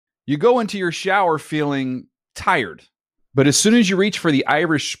You go into your shower feeling tired, but as soon as you reach for the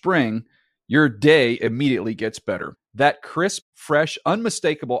Irish Spring, your day immediately gets better. That crisp, fresh,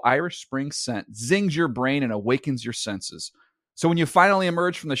 unmistakable Irish Spring scent zings your brain and awakens your senses. So when you finally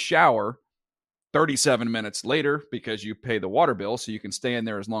emerge from the shower 37 minutes later, because you pay the water bill so you can stay in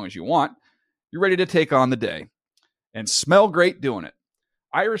there as long as you want, you're ready to take on the day and smell great doing it.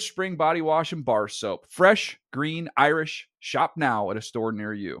 Irish Spring Body Wash and Bar Soap. Fresh, green, Irish. Shop now at a store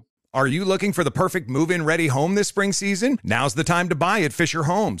near you. Are you looking for the perfect move-in ready home this spring season? Now's the time to buy at Fisher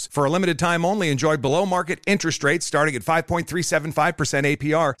Homes. For a limited time only, enjoy below-market interest rates starting at 5.375%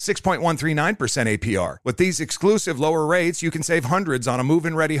 APR, 6.139% APR. With these exclusive lower rates, you can save hundreds on a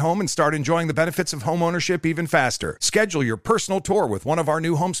move-in ready home and start enjoying the benefits of home ownership even faster. Schedule your personal tour with one of our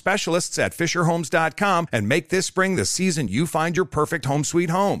new home specialists at FisherHomes.com and make this spring the season you find your perfect home sweet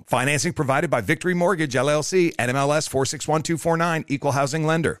home. Financing provided by Victory Mortgage, LLC, NMLS 461249, Equal Housing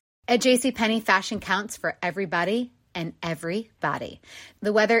Lender. At JCPenney, fashion counts for everybody and everybody.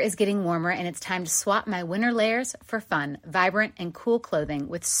 The weather is getting warmer and it's time to swap my winter layers for fun, vibrant, and cool clothing.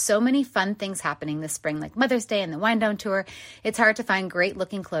 With so many fun things happening this spring, like Mother's Day and the Wind Down Tour, it's hard to find great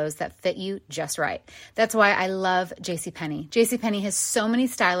looking clothes that fit you just right. That's why I love JCPenney. JCPenney has so many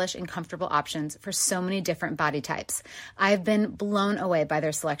stylish and comfortable options for so many different body types. I've been blown away by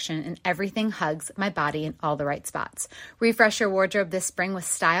their selection, and everything hugs my body in all the right spots. Refresh your wardrobe this spring with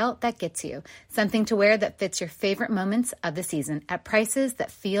style that gets you. Something to wear that fits your favorite moments of the season at prices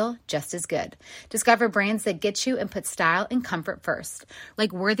that feel just as good. Discover brands that get you and put style and comfort first,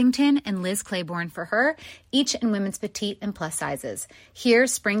 like Worthington and Liz Claiborne for her, each in women's petite and plus sizes. Here,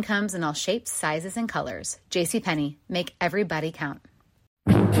 spring comes in all shapes, sizes, and colors. JCPenney, make everybody count.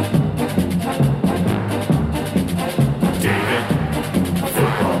 David,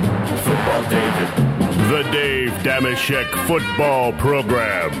 football David. The Dave Dameshek Football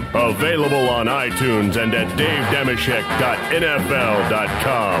Program. Available on iTunes and at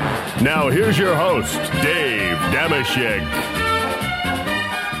davedameshek.nfl.com. Now here's your host, Dave Dameshek.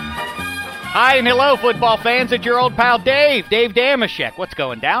 Hi and hello, football fans. It's your old pal Dave Dameshek. What's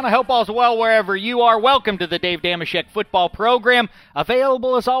going down? I hope all's well wherever you are. Welcome to the Dave Dameshek Football Program.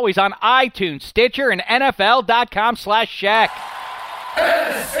 Available as always on iTunes, Stitcher, and NFL.com/Shek.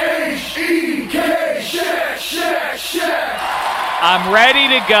 S-H-E-K, Shek. I'm ready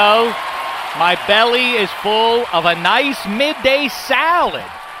to go. My belly is full of a nice midday salad.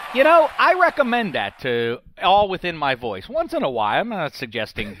 You know, I recommend that to all within my voice. Once in a while, I'm not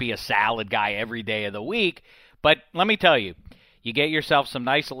suggesting be a salad guy every day of the week, but let me tell you, you get yourself some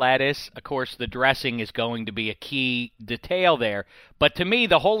nice lettuce. Of course, the dressing is going to be a key detail there. But to me,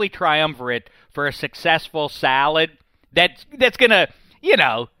 the holy triumvirate for a successful salad that's going to,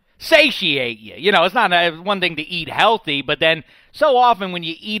 satiate you. It's not one thing to eat healthy, but then so often when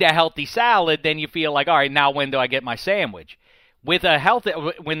you eat a healthy salad, then you feel like, all right, now when do I get my sandwich? When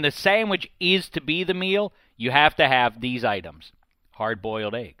the sandwich is to be the meal, you have to have these items: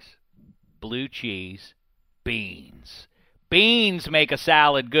 hard-boiled eggs, blue cheese, beans. Beans make a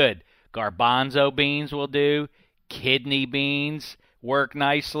salad good. Garbanzo beans will do. Kidney beans work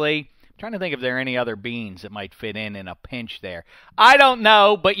nicely. I'm trying to think if there are any other beans that might fit in a pinch there. I don't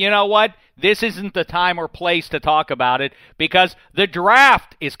know, but you know what? This isn't the time or place to talk about it because the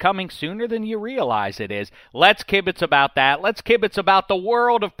draft is coming sooner than you realize it is. Let's kibitz about that. Let's kibitz about the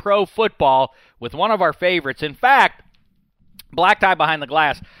world of pro football with one of our favorites. In fact, Black Tie Behind the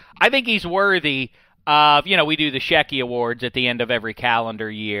Glass, I think he's worthy of, we do the Shecky Awards at the end of every calendar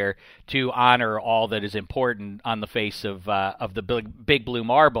year to honor all that is important on the face of the big blue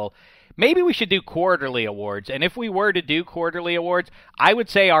marble. Maybe we should do quarterly awards. And if we were to do quarterly awards, I would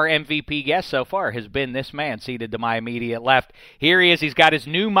say our MVP guest so far has been this man seated to my immediate left. Here he is. He's got his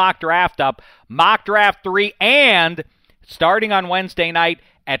new mock draft up, Mock Draft 3, and starting on Wednesday night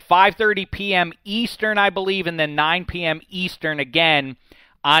at 5:30 p.m. Eastern, I believe, and then 9 p.m. Eastern again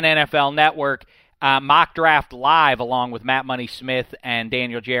on NFL Network. Mock Draft Live along with Matt Money Smith and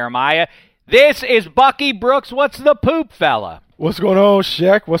Daniel Jeremiah. This is Bucky Brooks. What's the poop, fella? What's going on,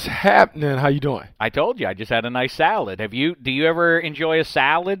 Shaq? What's happening? How you doing? I told you, I just had a nice salad. Do you ever enjoy a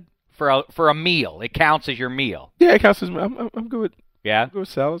salad for a meal? It counts as your meal. Yeah, it counts as I'm good with I'm good with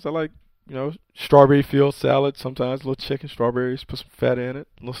salads. I like, strawberry field salad sometimes, a little chicken, strawberries, put some fat in it,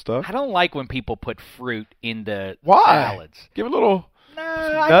 little stuff. I don't like when people put fruit in the Why? salads. Give it a little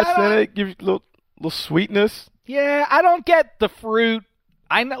nuts in it, give it a little sweetness. Yeah, I don't get the fruit.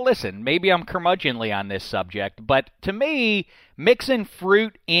 Listen, maybe I'm curmudgeonly on this subject, but to me, mixing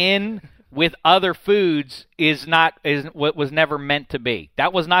fruit in with other foods is what was never meant to be.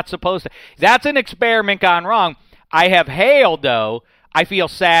 That was not supposed to. That's an experiment gone wrong. I have hailed, though, I feel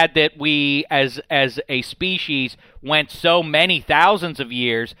sad that we, as a species, went so many thousands of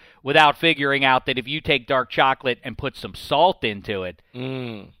years without figuring out that if you take dark chocolate and put some salt into it,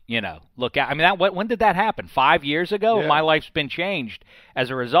 look out. I mean, when did that happen? 5 years ago? Yeah. My life's been changed as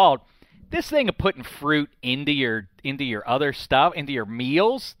a result. This thing of putting fruit into your other stuff, into your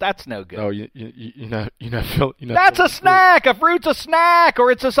meals, that's no good. No, you're not feeling. That's a snack. A fruit's a snack,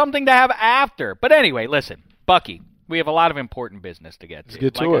 or it's something to have after. But anyway, listen, Bucky, we have a lot of important business to get to. Let's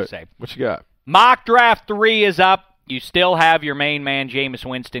get to it. What you got? Mock Draft 3 is up. You still have your main man, Jameis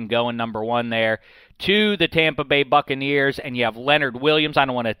Winston, going number 1 there to the Tampa Bay Buccaneers, and you have Leonard Williams. I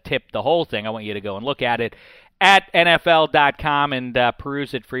don't want to tip the whole thing. I want you to go and look at it at NFL.com and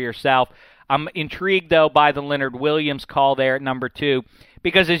peruse it for yourself. I'm intrigued, though, by the Leonard Williams call there at number 2,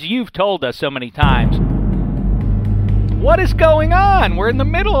 because as you've told us so many times, what is going on? We're in the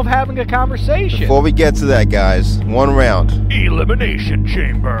middle of having a conversation. Before we get to that, guys, one round. Elimination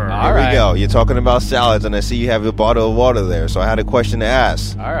Chamber. All Here right. we go. You're talking about salads, and I see you have a bottle of water there, so I had a question to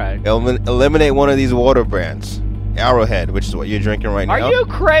ask. All right. Eliminate one of these water brands. Arrowhead, which is what you're drinking right now. Are you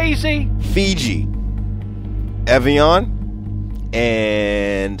crazy? Fiji, Evian,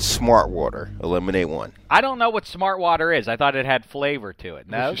 and Smart Water. Eliminate one. I don't know what Smart Water is. I thought it had flavor to it.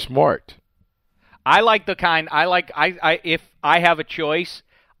 No? You're smart. I like the kind. If I have a choice,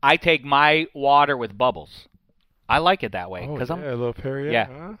 I take my water with bubbles. I like it that way Oh, because yeah, a little Perrier. Yeah.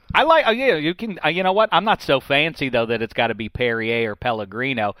 Huh? I like. Yeah, you can. You know what? I'm not so fancy though that it's got to be Perrier or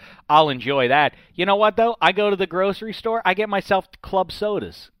Pellegrino. I'll enjoy that. You know what though? I go to the grocery store. I get myself club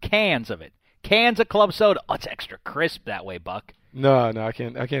sodas, cans of it, cans of club soda. Oh, it's extra crisp that way, Buck. No, I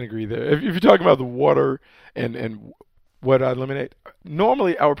can't agree there. If you're talking about the water and what I eliminate,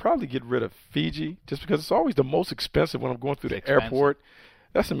 normally I would probably get rid of Fiji just because it's always the most expensive when I'm going through the airport.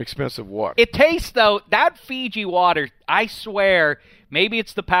 That's some expensive water. It tastes, though, that Fiji water, I swear, maybe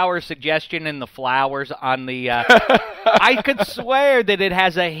it's the power of suggestion in the flowers on the, I could swear that it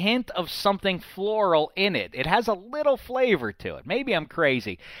has a hint of something floral in it. It has a little flavor to it. Maybe I'm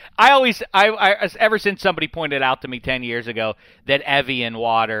crazy. I ever since somebody pointed out to me 10 years ago that Evian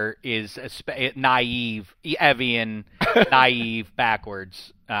water is naive, Evian, naive,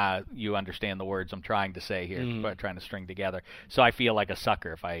 backwards. You understand the words I'm trying to say here, but trying to string together. So I feel like a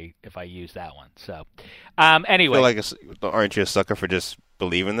sucker if I use that one. So anyway, I feel like aren't you a sucker for just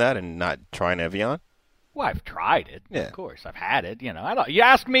believing that and not trying Evian? well, I've tried it. Yeah. Of course, I've had it. You know, I don't. You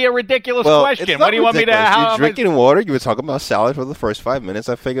ask me a ridiculous Well, question. it's What not do you want me to? ridiculous. How You're am I- drinking water. You were talking about salad for the first 5 minutes.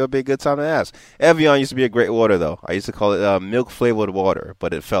 I figured it would be a good time to ask. Evian used to be a great water, though. I used to call it milk-flavored water,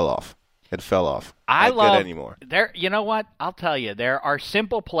 but it fell off. I Not love good anymore. there. You know what? I'll tell you. There are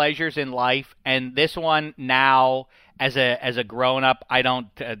simple pleasures in life, and this one now, as a grown up, I don't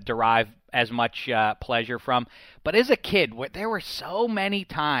derive as much pleasure from. But as a kid, there were so many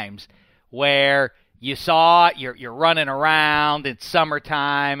times where you saw you're running around. It's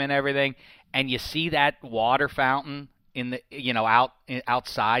summertime and everything, and you see that water fountain in the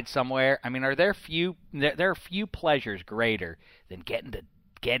outside somewhere. I mean, there are few pleasures greater than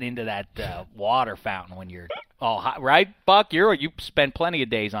getting into that water fountain when you're all hot, right, Buck? You spend plenty of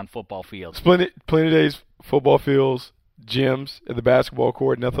days on football fields. Plenty of days, football fields, gyms, at the basketball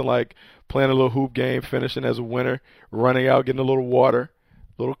court. Nothing like playing a little hoop game, finishing as a winner, running out, getting a little water,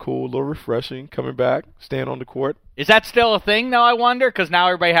 a little cool, a little refreshing, coming back, staying on the court. Is that still a thing, though, I wonder? Because now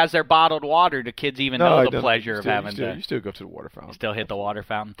everybody has their bottled water. Do kids even know the pleasure of having to... You still go to the water fountain. Still hit the water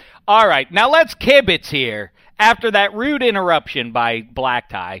fountain. All right, now let's kibitz here. After that rude interruption by Black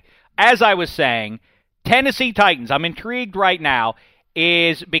Tie, as I was saying, Tennessee Titans, I'm intrigued right now,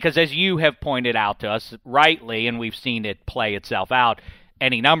 is because as you have pointed out to us rightly, and we've seen it play itself out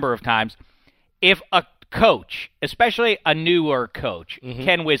any number of times, if a coach, especially a newer coach,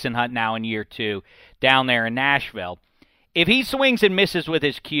 Ken Whisenhunt now in year 2, down there in Nashville, if he swings and misses with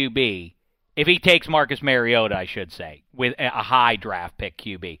his QB, if he takes Marcus Mariota, I should say, with a high draft pick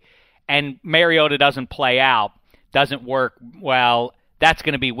QB, and Mariota doesn't play out, doesn't work well, that's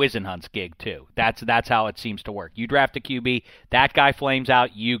going to be Whisenhunt's gig too. That's how it seems to work. You draft a QB, that guy flames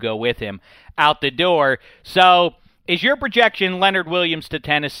out, you go with him out the door. So is your projection Leonard Williams to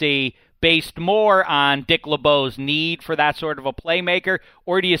Tennessee based more on Dick LeBeau's need for that sort of a playmaker,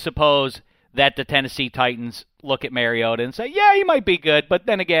 or do you suppose that the Tennessee Titans look at Mariota and say, yeah, he might be good, but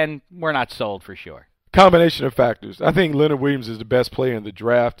then again, we're not sold for sure? Combination of factors. I think Leonard Williams is the best player in the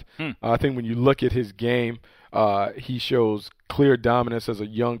draft. I think when you look at his game, he shows clear dominance as a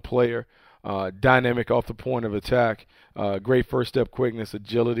young player, dynamic off the point of attack, great first-step quickness,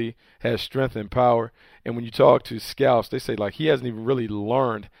 agility, has strength and power. And when you talk to scouts, they say, like, he hasn't even really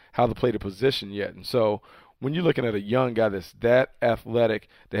learned how to play the position yet. And so when you're looking at a young guy that's that athletic,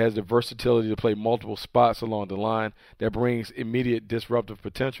 that has the versatility to play multiple spots along the line, that brings immediate disruptive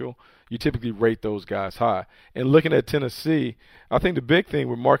potential, you typically rate those guys high. And looking at Tennessee, I think the big thing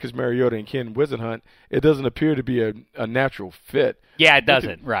with Marcus Mariota and Ken Whisenhunt, it doesn't appear to be a natural fit. Yeah, it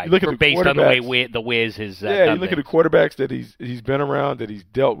doesn't. Right. Look at based on the way the Wiz has you look at the quarterbacks that he's been around, that he's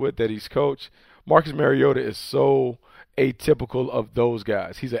dealt with, that he's coached. Marcus Mariota is so atypical of those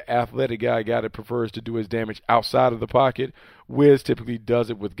guys. He's an athletic guy, a guy that prefers to do his damage outside of the pocket. Wiz typically does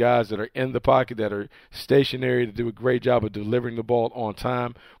it with guys that are in the pocket, that are stationary, to do a great job of delivering the ball on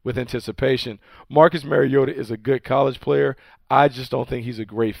time with anticipation. Marcus Mariota is a good college player. I just don't think he's a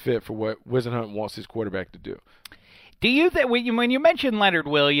great fit for what Whisenhunt wants his quarterback to do. Do you think, when you mentioned Leonard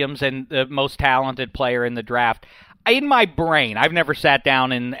Williams and the most talented player in the draft, in my brain, I've never sat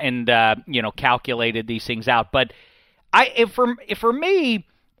down and calculated these things out, but for me,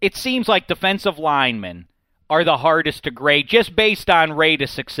 it seems like defensive linemen are the hardest to grade just based on rate of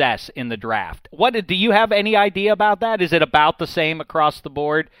success in the draft. Do you have any idea about that? Is it about the same across the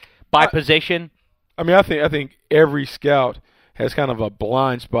board by position? I mean, I think every scout has kind of a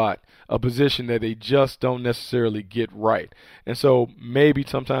blind spot, a position that they just don't necessarily get right. And so maybe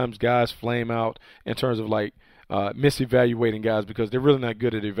sometimes guys flame out in terms of misevaluating guys because they're really not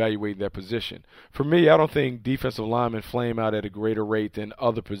good at evaluating that position. For me, I don't think defensive linemen flame out at a greater rate than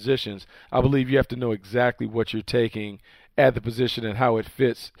other positions. I believe you have to know exactly what you're taking at the position and how it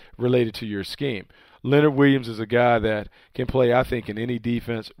fits related to your scheme. Leonard Williams is a guy that can play, I think, in any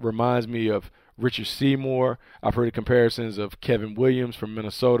defense. Reminds me of Richard Seymour. I've heard comparisons of Kevin Williams from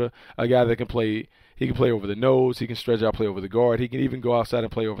Minnesota, a guy that can play. He can play over the nose. He can stretch out, play over the guard. He can even go outside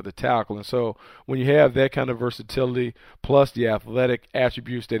and play over the tackle. And so when you have that kind of versatility plus the athletic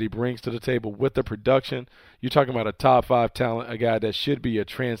attributes that he brings to the table with the production, you're talking about a top 5 talent, a guy that should be a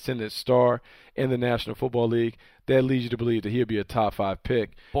transcendent star in the National Football League. That leads you to believe that he'll be a top 5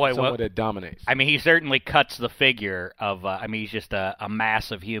 pick, someone that dominates. I mean, he certainly cuts the figure of. He's just a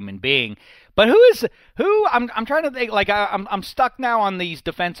massive human being. But who? I'm trying to think. I'm stuck now on these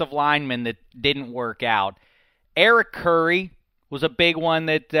defensive linemen that didn't work out. Eric Curry was a big one.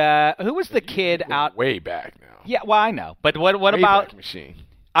 That who was the kid out way back now? Yeah, well, I know. But what about machine?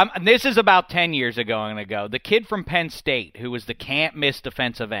 This is about 10 years ago. The kid from Penn State who was the can't miss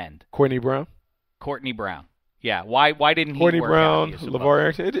defensive end. Courtney Brown. Yeah, why didn't he Courtney work Brown, out? LeVar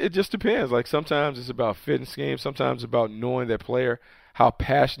Arrington? It just depends. Sometimes it's about fit and scheme. Sometimes about knowing that player, how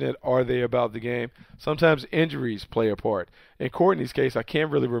passionate are they about the game. Sometimes injuries play a part. In Courtney's case, I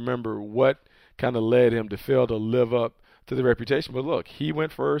can't really remember what kind of led him to fail to live up to the reputation. But look, he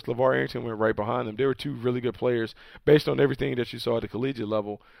went first. LeVar Arrington went right behind him. They were two really good players. Based on everything that you saw at the collegiate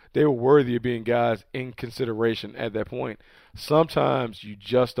level, they were worthy of being guys in consideration at that point. Sometimes you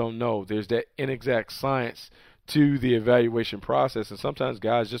just don't know. There's that inexact science to the evaluation process, and sometimes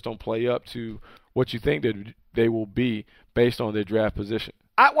guys just don't play up to what you think that they will be based on their draft position.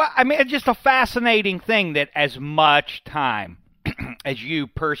 It's just a fascinating thing that as much time as you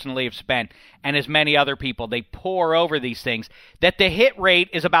personally have spent and as many other people, they pour over these things, that the hit rate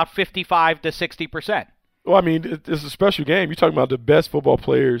is about 55 to 60%. Well, it's a special game. You're talking about the best football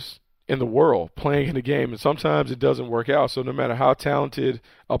players in the world playing in the game, and sometimes it doesn't work out. So no matter how talented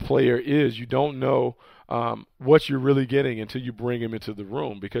a player is, you don't know what you're really getting until you bring him into the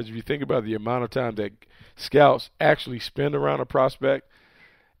room. Because if you think about the amount of time that scouts actually spend around a prospect,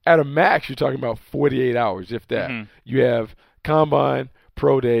 at a max, you're talking about 48 hours, if that. Mm-hmm. You have combine,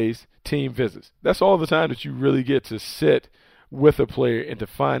 pro days, team visits. That's all the time that you really get to sit with a player and to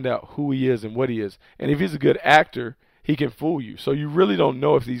find out who he is and what he is. And if he's a good actor, he can fool you. So you really don't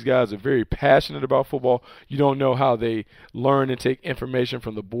know if these guys are very passionate about football. You don't know how they learn and take information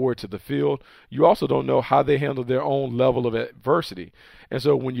from the board to the field. You also don't know how they handle their own level of adversity. And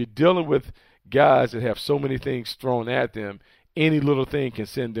so when you're dealing with guys that have so many things thrown at them, any little thing can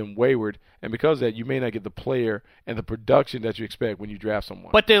send them wayward. And because of that, you may not get the player and the production that you expect when you draft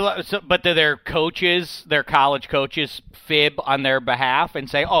someone. But do their coaches, their college coaches, fib on their behalf and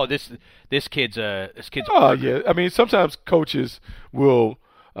say, "Oh, this kid's Oh, yeah. Sometimes coaches will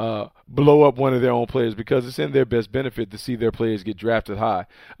blow up one of their own players because it's in their best benefit to see their players get drafted high.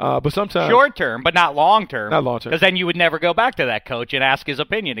 But sometimes short term, but not long term. Not long term, because then you would never go back to that coach and ask his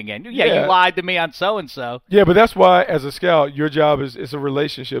opinion again. Yeah, you lied to me on so and so. Yeah, but that's why, as a scout, your job is a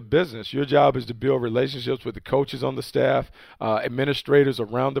relationship business. Your job is to build relationships with the coaches on the staff, administrators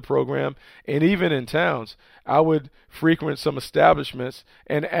around the program, and even in towns. I would frequent some establishments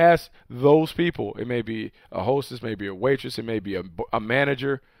and ask those people. It may be a hostess, maybe a waitress, it may be a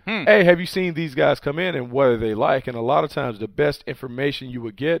manager. Hey, have you seen these guys come in and what are they like? And a lot of times the best information you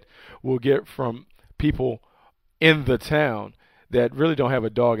will get from people in the town that really don't have a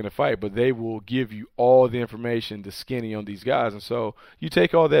dog in the fight, but they will give you all the information, the skinny on these guys. And so you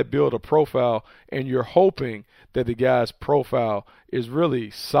take all that, build a profile, and you're hoping that the guy's profile is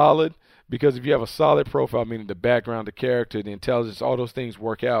really solid, because if you have a solid profile, meaning the background, the character, the intelligence, all those things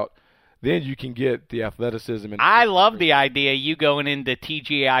work out, then you can get the athleticism. I love the idea you going into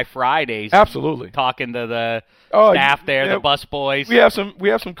TGI Fridays. Absolutely. Talking to the staff there, the bus boys. We have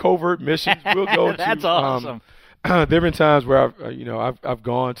some covert missions. We'll go That's awesome. There have been times where I've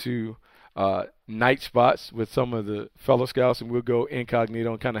gone to night spots with some of the fellow scouts, and we'll go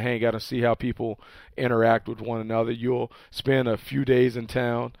incognito and kind of hang out and see how people interact with one another. You'll spend a few days in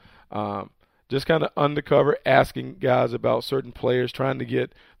town, just kind of undercover, asking guys about certain players, trying to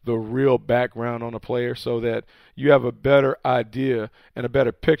get the real background on a player so that you have a better idea and a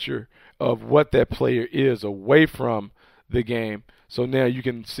better picture of what that player is away from the game. So now you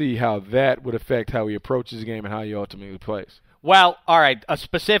can see how that would affect how he approaches the game and how he ultimately plays. Well, all right, a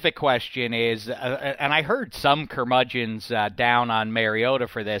specific question is, and I heard some curmudgeons down on Mariota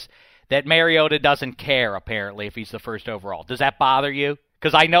for this, that Mariota doesn't care, apparently, if he's the first overall. Does that bother you?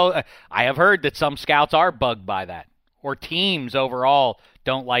 Because I know I have heard that some scouts are bugged by that, or teams overall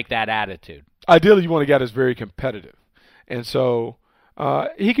don't like that attitude. Ideally, you want a guy that's very competitive. And so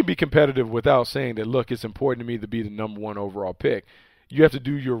he can be competitive without saying that, look, it's important to me to be the number one overall pick. You have to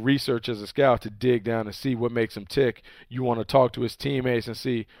do your research as a scout to dig down and see what makes him tick. You want to talk to his teammates and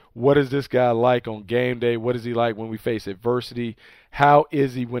see, what is this guy like on game day? What is he like when we face adversity? How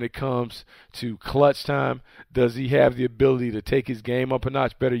is he when it comes to clutch time? Does he have the ability to take his game up a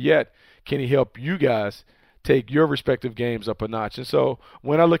notch? Better yet, can he help you guys take your respective games up a notch? And so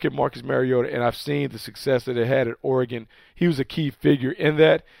when I look at Marcus Mariota, and I've seen the success that they had at Oregon, he was a key figure in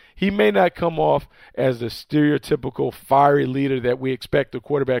that. He may not come off as the stereotypical fiery leader that we expect a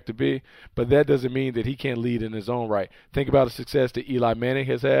quarterback to be, but that doesn't mean that he can't lead in his own right. Think about the success that Eli Manning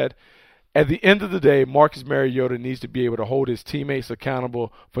has had. At the end of the day, Marcus Mariota needs to be able to hold his teammates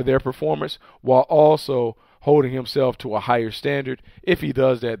accountable for their performance while also holding himself to a higher standard. If he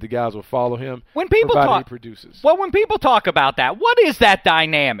does that, the guys will follow him. When people talk, he produces. Well, when people talk about that, what is that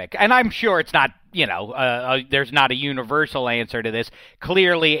dynamic? And I'm sure it's not, there's not a universal answer to this.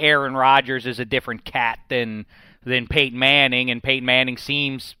 Clearly, Aaron Rodgers is a different cat than Peyton Manning, and Peyton Manning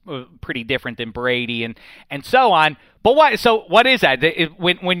seems pretty different than Brady, and so on. But what is that?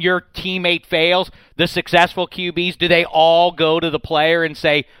 When your teammate fails, the successful QBs, do they all go to the player and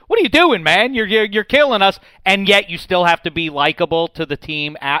say, "What are you doing, man? You're killing us," and yet you still have to be likable to the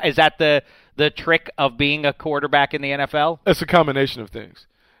team? Is that the trick of being a quarterback in the NFL? It's a combination of things.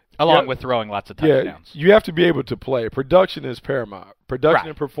 Along with throwing lots of touchdowns. Yeah, you have to be able to play. Production is paramount. Production right.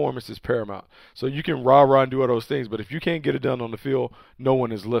 and performance is paramount. So you can rah-rah and do all those things, but if you can't get it done on the field, no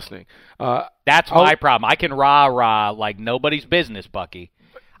one is listening. That's my problem. I can rah-rah like nobody's business, Bucky.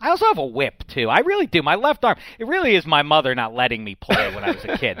 I also have a whip, too. I really do. My left arm, it really is my mother not letting me play when I was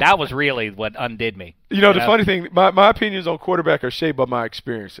a kid. That was really what undid me. The funny thing, my opinions on quarterback are shaped by my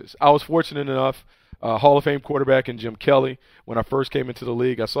experiences. I was fortunate enough, Hall of Fame quarterback in Jim Kelly. When I first came into the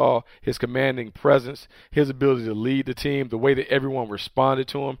league, I saw his commanding presence, his ability to lead the team, the way that everyone responded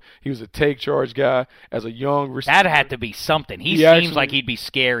to him. He was a take-charge guy as a young receiver. That had to be something. He seems like he'd be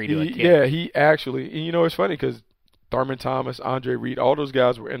scary to a kid. Yeah, he actually – and it's funny because Thurman Thomas, Andre Reed, all those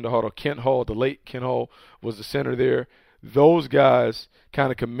guys were in the huddle. Kent Hull, the late Kent Hull, was the center there. Those guys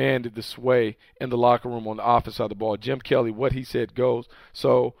kind of commanded the sway in the locker room on the offense side of the ball. Jim Kelly, what he said goes.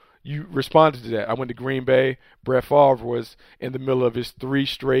 So – you responded to that. I went to Green Bay. Brett Favre was in the middle of his 3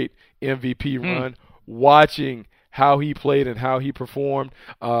 straight MVP run, watching how he played and how he performed.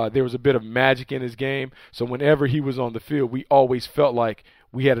 There was a bit of magic in his game. So whenever he was on the field, we always felt like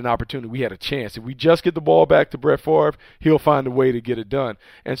we had an opportunity. We had a chance. If we just get the ball back to Brett Favre, he'll find a way to get it done.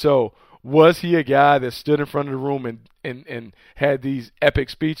 And so was he a guy that stood in front of the room and had these epic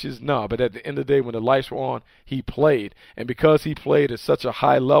speeches? No, but at the end of the day, when the lights were on, he played. And because he played at such a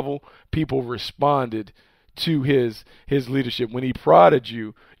high level, people responded to his leadership. When he prodded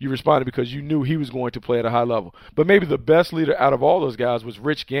you, you responded because you knew he was going to play at a high level. But maybe the best leader out of all those guys was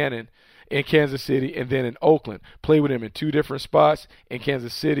Rich Gannon in Kansas City and then in Oakland. Played with him in 2 different spots. In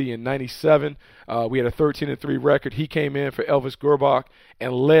Kansas City in 97, we had a 13-3 record. He came in for Elvis Gerbach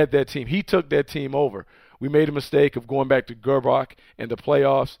and led that team. He took that team over. We made a mistake of going back to Gerbach in the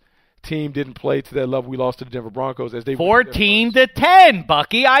playoffs. team didn't play to that level. We lost to the Denver Broncos as they 14-10,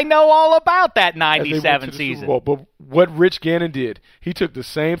 Bucky. I know all about that 97 season. But what Rich Gannon did, he took the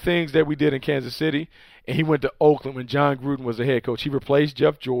same things that we did in Kansas City, and he went to Oakland when John Gruden was the head coach. He replaced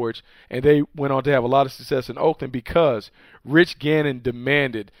Jeff George, and they went on to have a lot of success in Oakland because Rich Gannon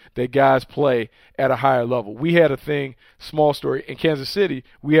demanded that guys play at a higher level. We had a thing, small story, in Kansas City,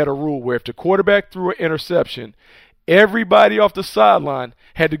 we had a rule where if the quarterback threw an interception, everybody off the sideline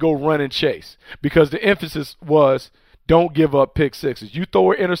had to go run and chase because the emphasis was don't give up pick sixes. You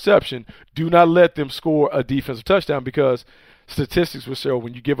throw an interception, do not let them score a defensive touchdown because statistics will show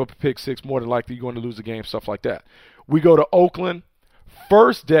when you give up a pick six, more than likely you're going to lose the game, stuff like that. We go to Oakland,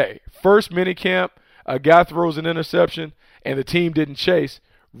 first day, first mini camp, a guy throws an interception and the team didn't chase.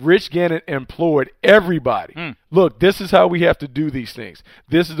 Rich Gannon implored everybody, look, this is how we have to do these things.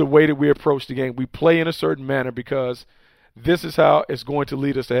 This is the way that we approach the game. We play in a certain manner because this is how it's going to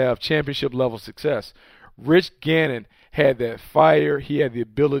lead us to have championship-level success. Rich Gannon had that fire. He had the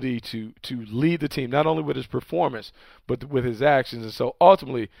ability to lead the team, not only with his performance, but with his actions. And so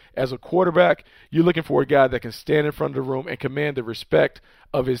ultimately, as a quarterback, you're looking for a guy that can stand in front of the room and command the respect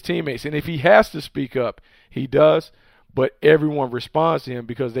of his teammates. And if he has to speak up, he does. But everyone responds to him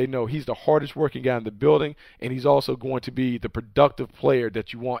because they know he's the hardest working guy in the building, and he's also going to be the productive player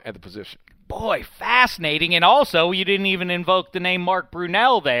that you want at the position. Boy, fascinating. And also, you didn't even invoke the name Mark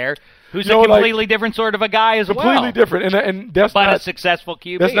Brunell there, who's a completely different sort of a guy as well. Completely different. And that's but not a successful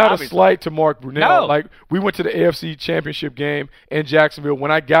QB. That's not obviously. A slight to Mark Brunell. No. Like, we went to the AFC Championship game in Jacksonville.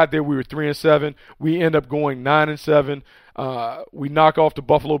 When I got there, we were 3-7. We end up going 9-7. We knock off the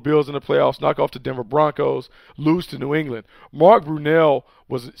Buffalo Bills in the playoffs, knock off the Denver Broncos, lose to New England. Mark Brunell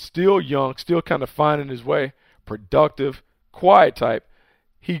was still young, still kind of finding his way, productive, quiet type.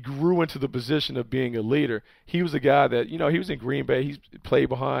 He grew into the position of being a leader. He was a guy that, he was in Green Bay. He played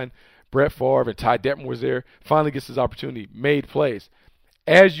behind Brett Favre, and Ty Detmer was there. Finally gets his opportunity, made plays.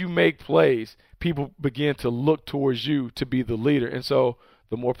 As you make plays, people begin to look towards you to be the leader. And so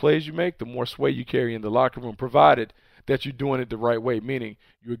the more plays you make, the more sway you carry in the locker room, provided that you're doing it the right way, meaning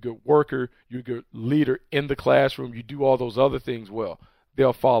you're a good worker, you're a good leader in the classroom, you do all those other things well.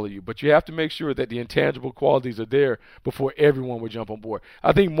 They'll follow you. But you have to make sure that the intangible qualities are there before everyone will jump on board.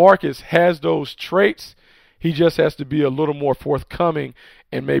 I think Marcus has those traits. He just has to be a little more forthcoming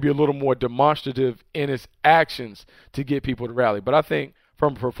and maybe a little more demonstrative in his actions to get people to rally. But I think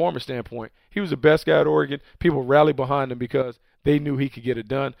from a performance standpoint, he was the best guy at Oregon. People rallied behind him because they knew he could get it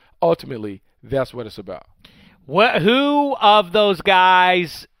done. Ultimately, that's what it's about. Who of those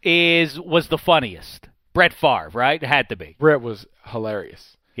guys was the funniest? Brett Favre, right? It had to be. Brett was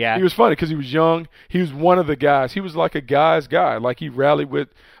hilarious. Yeah. He was funny because he was young. He was one of the guys. He was like a guy's guy. Like, he rallied with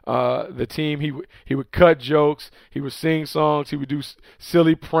the team. He would cut jokes. He would sing songs. He would do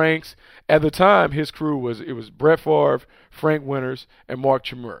silly pranks. At the time, his crew was Brett Favre, Frank Winters, and Mark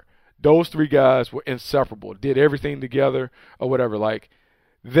Chmur. Those three guys were inseparable. Did everything together or whatever. Like,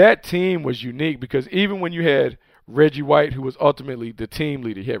 that team was unique because even when you had Reggie White, who was ultimately the team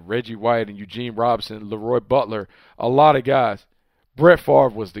leader, you had Reggie White and Eugene Robinson, Leroy Butler, a lot of guys. Brett Favre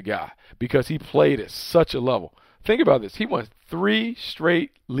was the guy because he played at such a level. Think about this. He won 3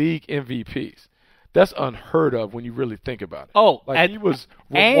 straight league MVPs. That's unheard of when you really think about it. Oh, he was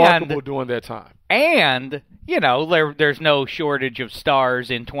remarkable during that time. And, there's no shortage of stars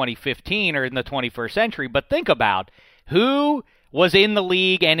in 2015 or in the 21st century, but think about who was in the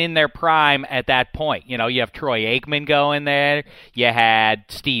league and in their prime at that point. You have Troy Aikman going there. You had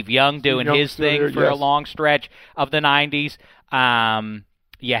Steve Young doing his thing for a long stretch of the 90s.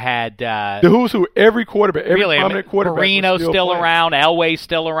 You had the who's who, every quarterback, every prominent quarterback. Marino's still around. Elway's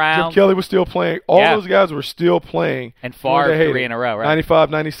still around. Jim Kelly was still playing. All those guys were still playing. And Favre 3 in a row, right? 95,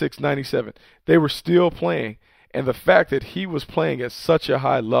 96, 97. They were still playing. And the fact that he was playing at such a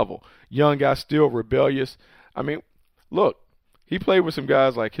high level, young guy, still rebellious. I mean, look, he played with some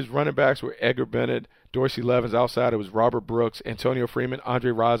guys like his running backs were Edgar Bennett, Dorsey Levens. Outside, it was Robert Brooks, Antonio Freeman,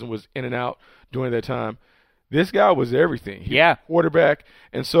 Andre Rison was in and out during that time. This guy was everything. He was a quarterback.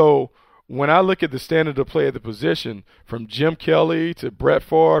 And so when I look at the standard of play at the position, from Jim Kelly to Brett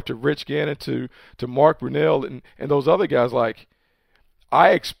Favre to Rich Gannon to Mark Brunell and those other guys, like, I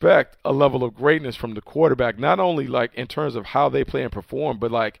expect a level of greatness from the quarterback, not only like in terms of how they play and perform,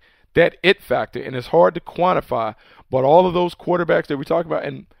 but like that it factor. And it's hard to quantify, but all of those quarterbacks that we talk about,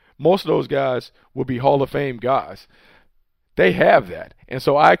 and most of those guys will be Hall of Fame guys, they have that. And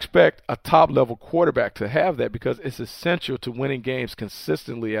so I expect a top-level quarterback to have that because it's essential to winning games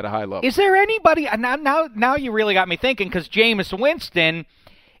consistently at a high level. Is there anybody – now you really got me thinking because Jameis Winston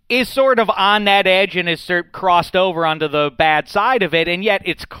is sort of on that edge and is crossed over onto the bad side of it, and yet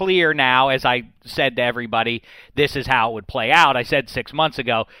it's clear now, as I said to everybody, this is how it would play out. I said 6 months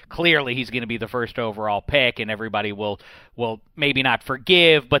ago, clearly he's going to be the first overall pick, and everybody will maybe not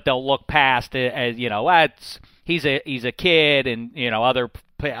forgive, but they'll look past it as, he's a kid, and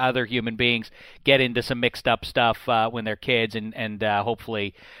other human beings get into some mixed up stuff when they're kids, and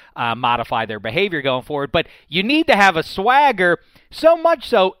hopefully modify their behavior going forward. But you need to have a swagger. So much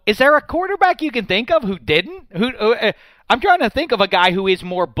so, is there a quarterback you can think of who didn't? I'm trying to think of a guy who is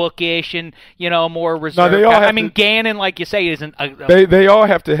more bookish and more reserved. No, Gannon, like you say, isn't. They all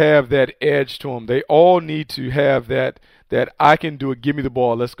have to have that edge to them. They all need to have that I can do it. Give me the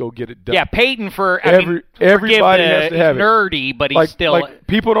ball. Let's go get it done. Yeah, Peyton everybody has to have nerdy, it. But he's still. Like,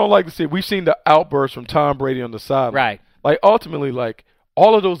 people don't like to see. We've seen the outbursts from Tom Brady on the sideline. Right. Like ultimately,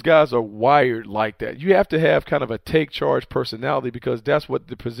 all of those guys are wired like that. You have to have kind of a take-charge personality because that's what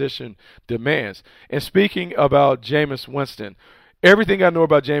the position demands. And speaking about Jameis Winston, everything I know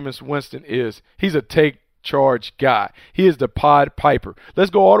about Jameis Winston is he's a take-charge guy. He is the Pied Piper.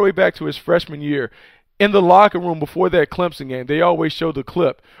 Let's go all the way back to his freshman year. In the locker room before that Clemson game, they always show the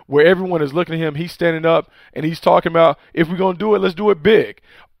clip where everyone is looking at him. He's standing up, and he's talking about, if we're going to do it, let's do it big.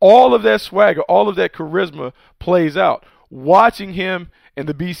 All of that swagger, all of that charisma plays out. Watching him in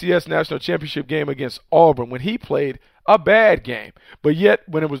the BCS National Championship game against Auburn when he played a bad game, but yet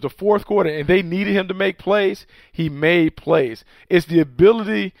when it was the fourth quarter and they needed him to make plays, he made plays. It's the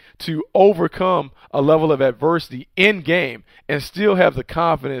ability to overcome a level of adversity in game and still have the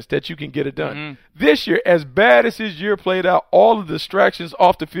confidence that you can get it done. Mm-hmm. This year, as bad as his year played out, all the distractions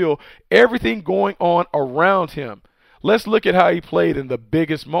off the field, everything going on around him, let's look at how he played in the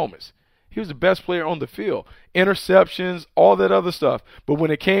biggest moments. He was the best player on the field. Interceptions, all that other stuff. But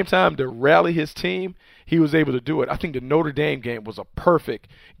when it came time to rally his team, he was able to do it. I think the Notre Dame game was a perfect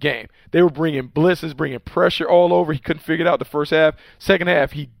game. They were bringing blitzes, bringing pressure all over. He couldn't figure it out the first half. Second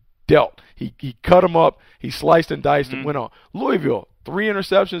half, he dealt. He cut him up. He sliced and diced and went on. Louisville, 3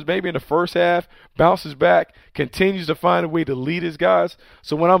 interceptions maybe in the first half, bounces back, continues to find a way to lead his guys.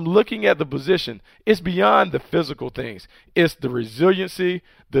 So when I'm looking at the position, it's beyond the physical things. It's the resiliency,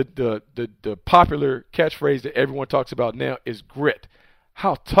 the popular catchphrase that everyone talks about now is grit.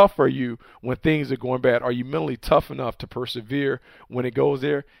 How tough are you when things are going bad? Are you mentally tough enough to persevere when it goes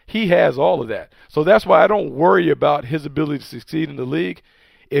there? He has all of that. So that's why I don't worry about his ability to succeed in the league.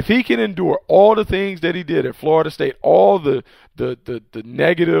 If he can endure all the things that he did at Florida State, all the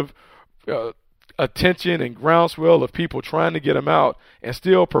negative attention and groundswell of people trying to get him out and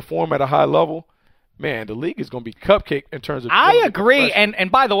still perform at a high level, man, the league is going to be cupcake in terms of. I agree.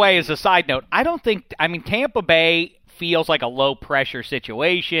 And by the way, as a side note, Tampa Bay feels like a low-pressure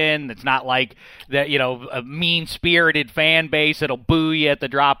situation. It's not like a mean-spirited fan base that'll boo you at the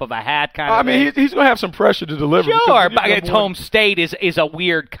drop of a hat kind of thing. He's going to have some pressure to deliver. Sure, but it's home state is a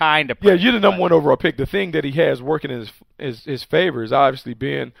weird kind of pressure. Yeah, you're the number one overall pick. The thing that he has working in his favor is obviously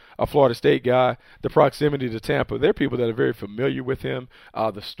being a Florida State guy, the proximity to Tampa. There are people that are very familiar with him.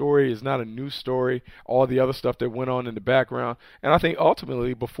 The story is not a new story, all the other stuff that went on in the background. And I think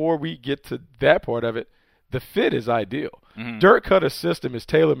ultimately, before we get to that part of it, the fit is ideal. Mm-hmm. Dirk Cutter's system is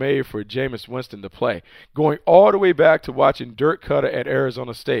tailor-made for Jameis Winston to play. Going all the way back to watching Dirk Cutter at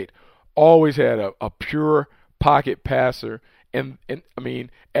Arizona State, always had a pure pocket passer and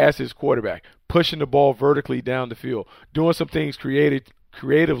as his quarterback, pushing the ball vertically down the field, doing some things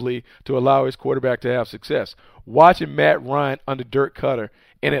creatively to allow his quarterback to have success. Watching Matt Ryan under Dirk Cutter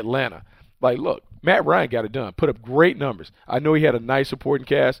in Atlanta. Look, Matt Ryan got it done, put up great numbers. I know he had a nice supporting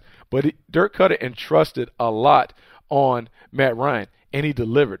cast, but Dirk Cutter entrusted a lot on Matt Ryan, and he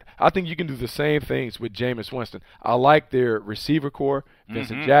delivered. I think you can do the same things with Jameis Winston. I like their receiver core,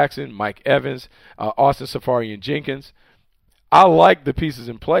 Vincent Jackson, Mike Evans, Austin Seferian-Jenkins. I like the pieces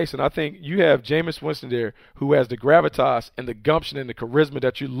in place, and I think you have Jameis Winston there who has the gravitas and the gumption and the charisma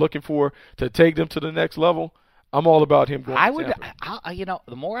that you're looking for to take them to the next level. I'm all about him going to Tampa.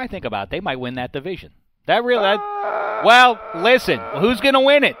 The more I think about it, they might win that division. Well, listen, who's going to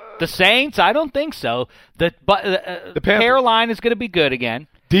win it? The Saints? I don't think so. The Carolina is going to be good again.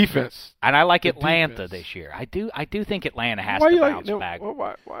 Defense. And I like Atlanta this year. I do think Atlanta has to bounce back.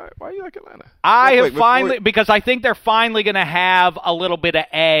 Why you like Atlanta? Because I think they're finally going to have a little bit of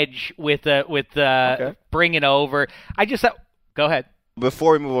edge with bringing over. Go ahead.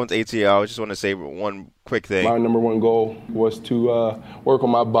 Before we move on to ATL, I just want to say one quick thing. My number one goal was to work on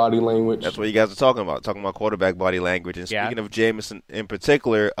my body language. That's what you guys are talking about quarterback body language. And speaking of Jameis in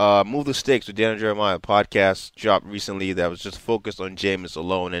particular, Move the Sticks with Dan and Jeremiah podcast dropped recently that was just focused on Jameis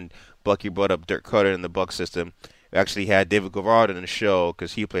alone. And Bucky brought up Dirk Cutter in the Buck system. We actually had David Garrard on the show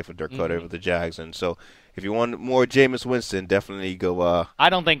because he played for Dirk Cutter with the Jags. And so if you want more Jameis Winston, definitely go I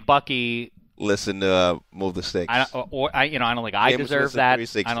don't think Bucky listen to Move the Sticks. I don't think I Jameis deserve Winston that.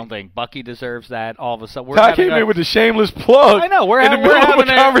 360. I don't think Bucky deserves that. All of a sudden, Ty came in with a shameless plug. I know we're having an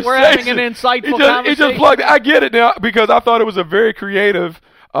insightful conversation. He just plugged it. I get it now because I thought it was a very creative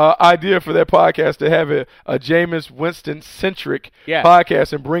idea for that podcast to have a Jameis Winston-centric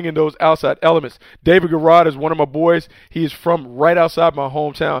podcast and bring in those outside elements. David Garrard is one of my boys. He is from right outside my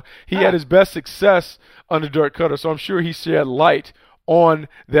hometown. He had his best success under Dirk Cutter, so I'm sure he shed light on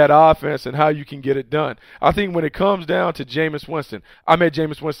that offense and how you can get it done. I think when it comes down to Jameis Winston, I met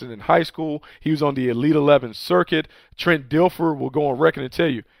Jameis Winston in high school. He was on the Elite 11 circuit. Trent Dilfer will go on record and tell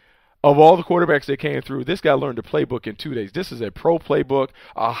you, of all the quarterbacks that came through, this guy learned the playbook in 2 days. This is a pro playbook,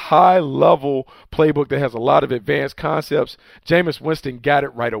 a high-level playbook that has a lot of advanced concepts. Jameis Winston got it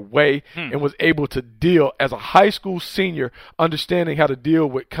right away and was able to deal as a high school senior, understanding how to deal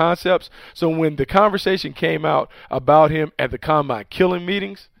with concepts. So when the conversation came out about him at the Combine killing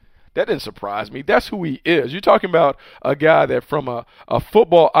meetings, that didn't surprise me. That's who he is. You're talking about a guy that from a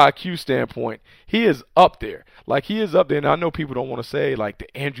football IQ standpoint, he is up there. Like, he is up there. And I know people don't want to say, like,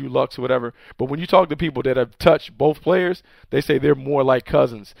 the Andrew Lucks or whatever, but when you talk to people that have touched both players, they say they're more like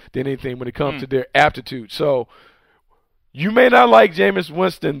cousins than anything when it comes to their aptitude. So you may not like Jameis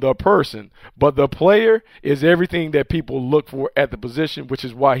Winston, the person, but the player is everything that people look for at the position, which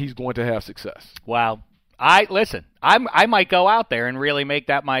is why he's going to have success. Wow. I might go out there and really make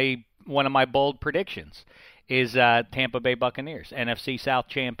that one of my bold predictions is Tampa Bay Buccaneers, NFC South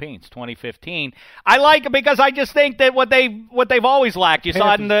champions 2015. I like it because I just think that what they've always lacked. You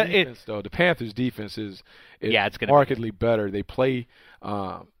saw it in the Panthers defense is it's markedly better. They play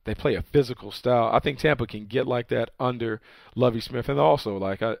a physical style. I think Tampa can get like that under Lovie Smith, and also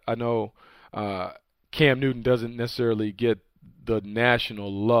like I know Cam Newton doesn't necessarily get the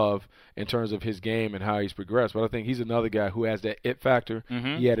national love in terms of his game and how he's progressed. But I think he's another guy who has that it factor.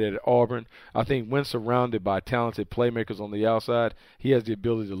 He had it at Auburn. I think when surrounded by talented playmakers on the outside, he has the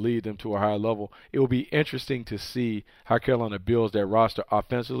ability to lead them to a higher level. It will be interesting to see how Carolina builds their roster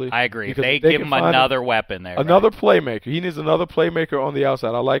offensively. I agree. They give him another weapon there. Another playmaker. He needs another playmaker on the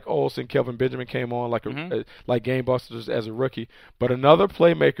outside. I like Olsen. Kelvin Benjamin came on like game busters as a rookie. But another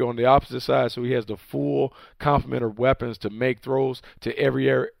playmaker on the opposite side so he has the full complement of weapons to make throws to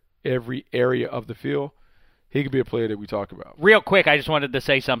every area of the field. He could be a player that we talk about. Real quick, I just wanted to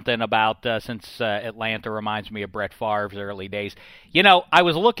say something about, since Atlanta reminds me of Brett Favre's early days. You know, I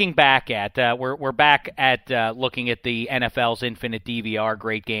was looking back at, we're back at looking at the NFL's Infinite DVR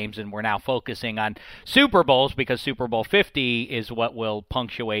great games, and we're now focusing on Super Bowls because Super Bowl 50 is what will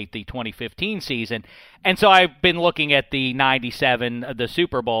punctuate the 2015 season. And so I've been looking at the 97, the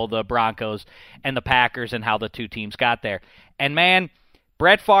Super Bowl, the Broncos and the Packers, and how the two teams got there. And man,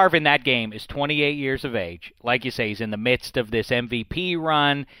 Brett Favre in that game is 28 years of age. Like you say, he's in the midst of this MVP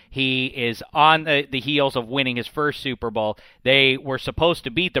run. He is on the heels of winning his first Super Bowl. They were supposed to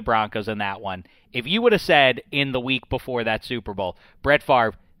beat the Broncos in that one. If you would have said in the week before that Super Bowl, Brett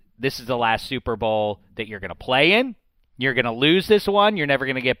Favre, this is the last Super Bowl that you're going to play in, you're going to lose this one, you're never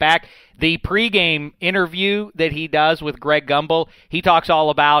going to get back. The pregame interview that he does with Greg Gumbel, he talks all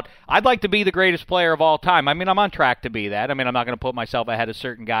about, I'd like to be the greatest player of all time. I mean, I'm on track to be that. I mean, I'm not going to put myself ahead of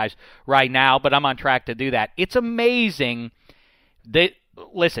certain guys right now, but I'm on track to do that. It's amazing that,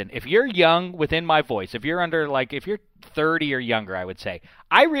 listen, if you're young within my voice, if you're under, like, if you're 30 or younger, I would say,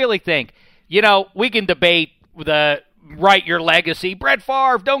 I really think, you know, we can debate write your legacy. Brett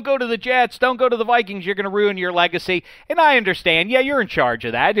Favre, don't go to the Jets. Don't go to the Vikings. You're going to ruin your legacy. And I understand. Yeah, you're in charge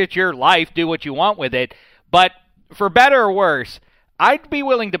of that. It's your life. Do what you want with it. But for better or worse, I'd be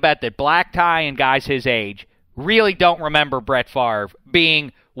willing to bet that Black Tie and guys his age really don't remember Brett Favre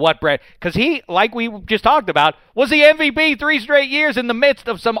being what Brett, because he, like we just talked about, was the MVP 3 straight years in the midst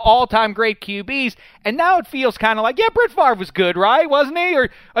of some all-time great QBs, and now it feels kind of like, yeah, Brett Favre was good, right? Wasn't he?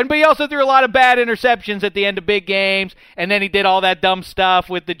 But he also threw a lot of bad interceptions at the end of big games, and then he did all that dumb stuff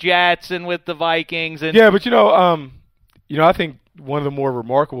with the Jets and with the Vikings. And yeah, but I think one of the more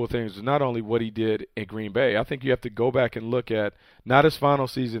remarkable things is not only what he did in Green Bay. I think you have to go back and look at not his final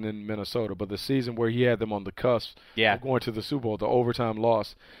season in Minnesota, but the season where he had them on the cusp of going to the Super Bowl, the overtime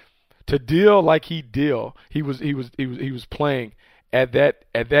loss. To deal like he was playing at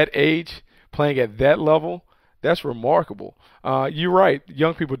that age, playing at that level. That's remarkable. You're right.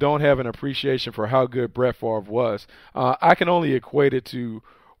 Young people don't have an appreciation for how good Brett Favre was. I can only equate it to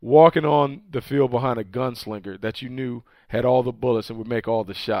walking on the field behind a gunslinger that you knew had all the bullets and would make all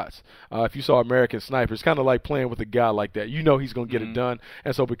the shots. If you saw American Sniper, it's kind of like playing with a guy like that. You know he's going to get it done.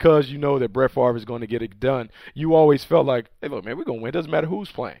 And so because you know that Brett Favre is going to get it done, you always felt like, hey, look, man, we're going to win. It doesn't matter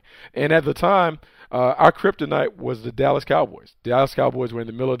who's playing. And at the time, our kryptonite was the Dallas Cowboys. The Dallas Cowboys were in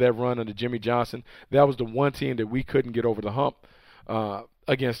the middle of that run under Jimmy Johnson. That was the one team that we couldn't get over the hump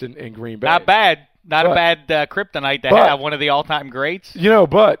against in Green Bay. Not bad. Not a bad kryptonite to have, one of the all-time greats.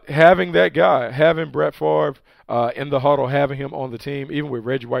 But having that guy, having Brett Favre in the huddle, having him on the team, even with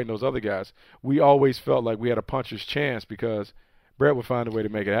Reggie White and those other guys, we always felt like we had a puncher's chance because Brett would find a way to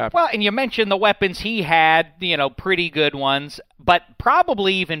make it happen. Well, and you mentioned the weapons he had, pretty good ones, but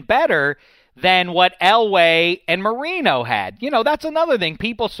probably even better than what Elway and Marino had. That's another thing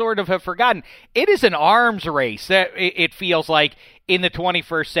people sort of have forgotten. It is an arms race, it feels like, in the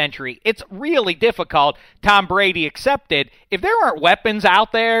 21st century. It's really difficult, Tom Brady accepted. If there aren't weapons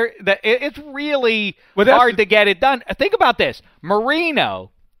out there, it's really hard to get it done. Think about this.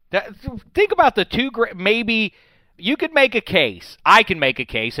 Marino, think about the two great, maybe you could make a case, I can make a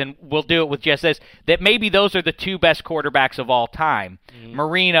case, and we'll do it with just this, that maybe those are the two best quarterbacks of all time,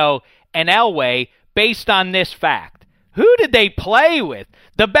 Marino and Elway, based on this fact. Who did they play with?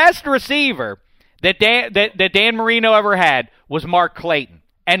 The best receiver that Dan Marino ever had was Mark Clayton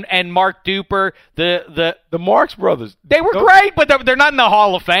and Mark Duper. The Marks brothers, they were great, but they're not in the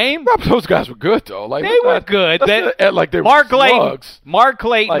Hall of Fame. Those guys were good though. They were good. Mark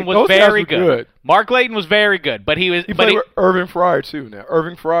Clayton was very good. Mark Clayton was very good, but he played with Irving Fryer too. Now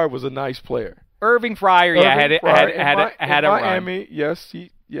Irving Fryer was a nice player. Irving Fryer, had a Miami, run.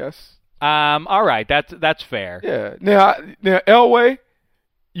 Yes. All right, that's fair. Yeah. Now Elway,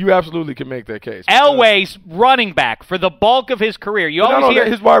 you absolutely can make that case. Elway's running back for the bulk of his career. You always hear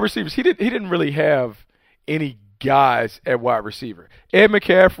his wide receivers. He didn't really have any guys at wide receiver. Ed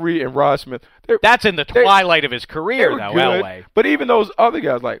McCaffrey and Rod Smith. That's in the twilight of his career, though. Good, Elway. But even those other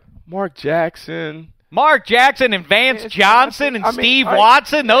guys like Mark Jackson and Vance Johnson and Steve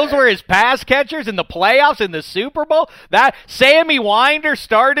Watson, those were his pass catchers in the playoffs in the Super Bowl. That Sammy Winder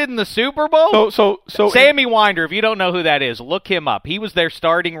started in the Super Bowl. So Sammy Winder, if you don't know who that is, look him up. He was their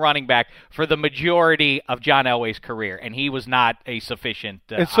starting running back for the majority of John Elway's career, and he was not a sufficient.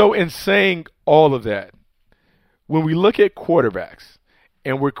 So in saying all of that, when we look at quarterbacks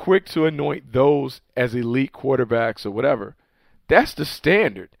and we're quick to anoint those as elite quarterbacks or whatever, that's the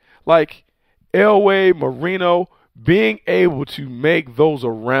standard. Like Elway, Marino, being able to make those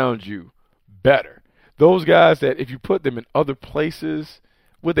around you better. Those guys that if you put them in other places,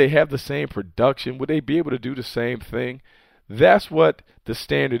 would they have the same production? Would they be able to do the same thing? That's what the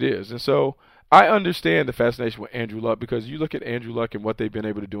standard is. And so I understand the fascination with Andrew Luck because you look at Andrew Luck and what they've been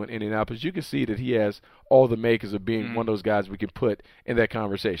able to do in Indianapolis, you can see that he has all the makers of being one of those guys we can put in that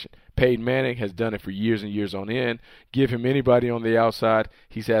conversation. Peyton Manning has done it for years and years on end. Give him anybody on the outside,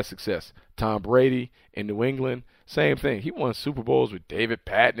 he's had success. Tom Brady in New England, same thing. He won Super Bowls with David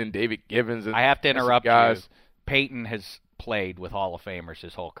Patton and David Givens. And I have to interrupt guys. You. Peyton has played with Hall of Famers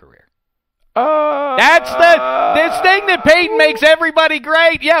his whole career. That's this thing that Peyton makes everybody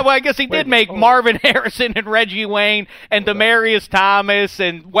great. Yeah, well, I guess he did make Marvin Harrison and Reggie Wayne and Demaryius Thomas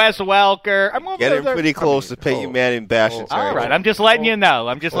and Wes Welker. Getting pretty close to Peyton Manning bashing. All right, I'm just letting you know.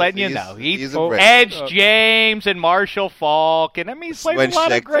 He's Edge James and Marshall Falk, and he's played with a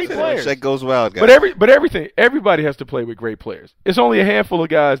lot of great players. That goes wild, guys. But everybody has to play with great players. It's only a handful of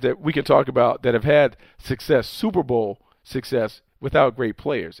guys that we can talk about that have had success, Super Bowl success, without great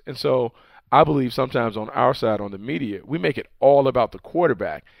players. And so I believe sometimes on our side, on the media, we make it all about the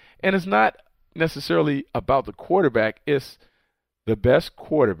quarterback. And it's not necessarily about the quarterback. It's the best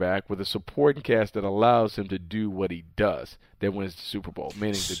quarterback with a supporting cast that allows him to do what he does that wins the Super Bowl,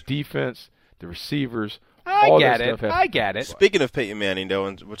 meaning the defense, the receivers, I get it. Speaking of Peyton Manning, though,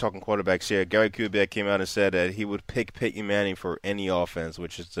 and we're talking quarterbacks here, Gary Kubiak came out and said that he would pick Peyton Manning for any offense,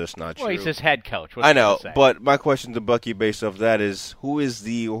 which is just not true. Well, he's his head coach. I know, but my question to Bucky based off that is, who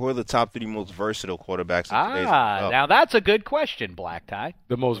are the top 3 most versatile quarterbacks in today's NFL? Now that's a good question, Black Tie.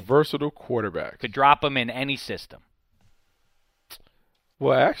 The most versatile quarterback. Could drop him in any system.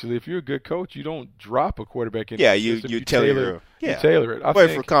 Well, actually, if you're a good coach, you don't drop a quarterback in. Yeah, you tailor it. You tailor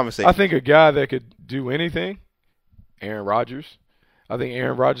it. For conversation. I think a guy that could do anything, Aaron Rodgers. I think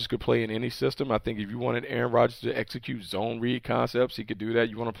Aaron Rodgers could play in any system. I think if you wanted Aaron Rodgers to execute zone read concepts, he could do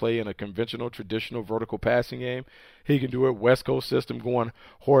that. You want to play in a conventional, traditional vertical passing game, he can do it. West Coast system going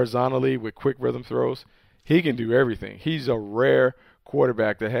horizontally with quick rhythm throws. He can do everything. He's a rare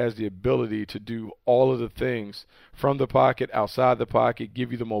quarterback that has the ability to do all of the things from the pocket, outside the pocket,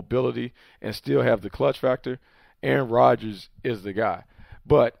 give you the mobility, and still have the clutch factor. Aaron Rodgers is the guy.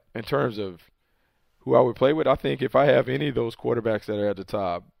 But in terms of who I would play with, I think if I have any of those quarterbacks that are at the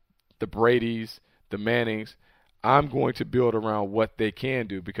top, the Bradys, the Mannings, I'm going to build around what they can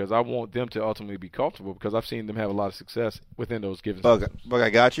do because I want them to ultimately be comfortable because I've seen them have a lot of success within those given systems. Bug,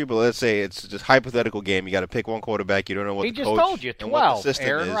 I got you, but let's say it's just a hypothetical game. You got to pick one quarterback. You don't know what he the just coach told you, 12,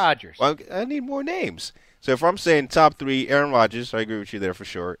 Aaron Rodgers. Well, I need more names. So if I'm saying top 3, Aaron Rodgers, I agree with you there for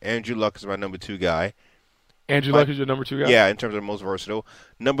sure. Andrew Luck is my number 2 guy. Andrew Luck is your number 2 guy? Yeah, in terms of most versatile.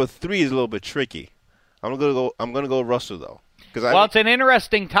 Number 3 is a little bit tricky. I'm gonna go Russell though. It's an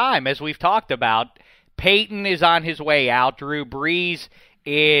interesting time as we've talked about. Peyton is on his way out. Drew Brees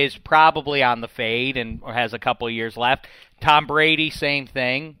is probably on the fade and has a couple of years left. Tom Brady, same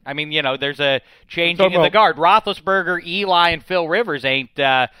thing. I mean, there's a changing of the guard. Roethlisberger, Eli, and Phil Rivers ain't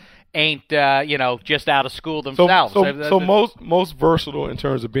just out of school themselves. So most versatile in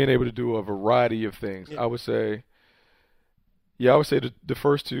terms of being able to do a variety of things. Yeah. I would say the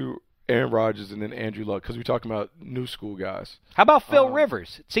first 2. Aaron Rodgers and then Andrew Luck because we're talking about new school guys. How about Phil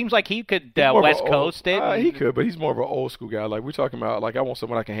Rivers? It seems like he could West Coast it. He could, but he's more of an old school guy. Like we're talking about, like I want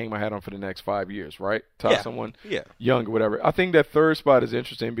someone I can hang my hat on for the next 5 years, right? Someone young or whatever. I think that third spot is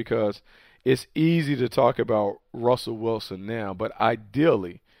interesting because it's easy to talk about Russell Wilson now, but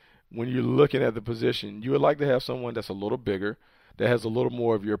ideally, when you're looking at the position, you would like to have someone that's a little bigger, that has a little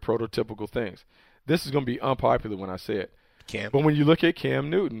more of your prototypical things. This is going to be unpopular when I say it. But when you look at Cam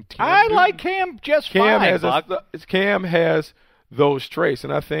Newton, I like Cam just fine. Cam has those traits,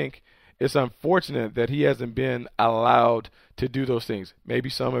 and I think it's unfortunate that he hasn't been allowed to do those things. Maybe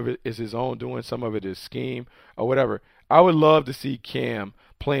some of it is his own doing, some of it is scheme or whatever. I would love to see Cam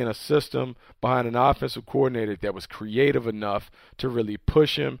playing a system behind an offensive coordinator that was creative enough to really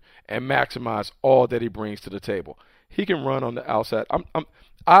push him and maximize all that he brings to the table. He can run on the outside.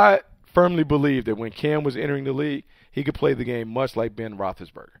 I firmly believe that when Cam was entering the league, he could play the game much like Ben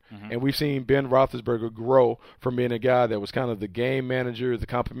Roethlisberger. Mm-hmm. And we've seen Ben Roethlisberger grow from being a guy that was kind of the game manager, the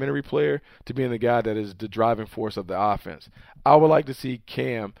complimentary player, to being the guy that is the driving force of the offense. I would like to see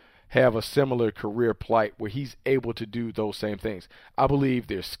Cam have a similar career plight where he's able to do those same things. I believe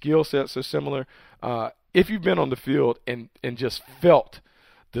their skill sets are similar. If you've been on the field and just felt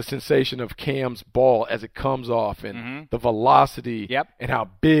the sensation of Cam's ball as it comes off and the velocity and how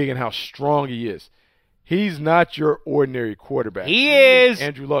big and how strong he is, he's not your ordinary quarterback. He is.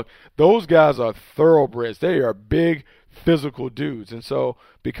 Andrew Luck. Those guys are thoroughbreds. They are big, physical dudes. And so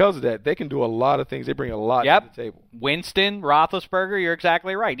because of that, they can do a lot of things. They bring a lot to the table. Winston, Roethlisberger, you're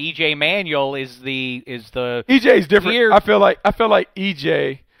exactly right. E.J. Manuel is the E.J.'s different. Weird. I feel like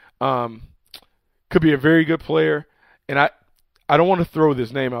E.J. Could be a very good player. And I don't want to throw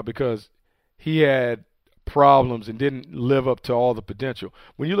this name out because he had problems and didn't live up to all the potential.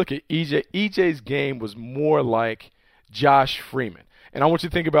 When you look at EJ's game was more like Josh Freeman. And I want you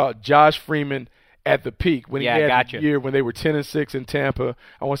to think about Josh Freeman at the peak when he had the year when they were 10-6 in Tampa.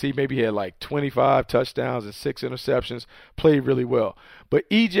 I want to say maybe he had like 25 touchdowns and 6 interceptions, played really well. But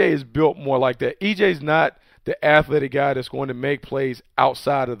EJ is built more like that. EJ's not the athletic guy that's going to make plays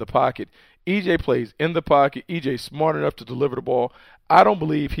outside of the pocket. EJ plays in the pocket. EJ's smart enough to deliver the ball. I don't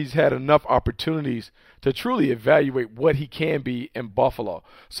believe he's had enough opportunities to truly evaluate what he can be in Buffalo.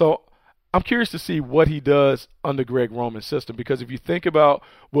 So I'm curious to see what he does under Greg Roman's system, because if you think about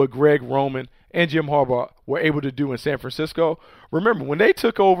what Greg Roman and Jim Harbaugh were able to do in San Francisco, remember when they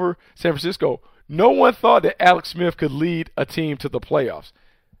took over San Francisco, no one thought that Alex Smith could lead a team to the playoffs.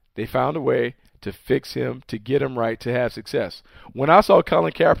 They found a way to fix him, to get him right, to have success. When I saw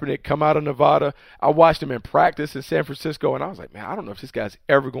Colin Kaepernick come out of Nevada, I watched him in practice in San Francisco, and I was like, man, I don't know if this guy's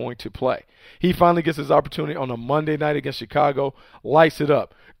ever going to play. He finally gets his opportunity on a Monday night against Chicago, lights it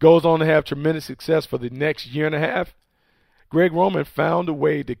up, goes on to have tremendous success for the next year and a half. Greg Roman found a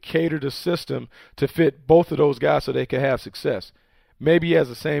way to cater the system to fit both of those guys so they could have success. Maybe he has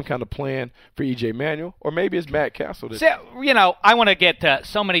the same kind of plan for E.J. Manuel, or maybe it's Matt Castle. I want to get to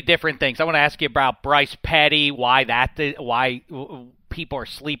so many different things. I want to ask you about Bryce Petty, why people are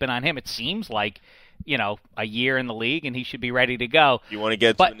sleeping on him. It seems like, a year in the league, and he should be ready to go. You want to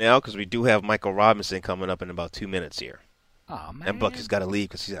get to it now? Because we do have Michael Robinson coming up in about 2 minutes here. Oh, man. And Bucky's got to leave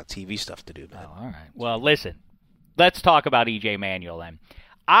because he's got TV stuff to do, man. Oh, all right. Well, listen, let's talk about E.J. Manuel then.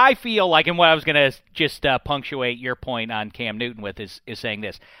 I feel like, and what I was going to just punctuate your point on Cam Newton with is saying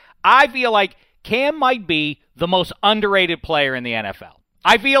this. I feel like Cam might be the most underrated player in the NFL.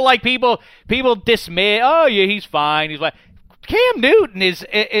 I feel like people dismiss, oh, yeah, he's fine. He's like, Cam Newton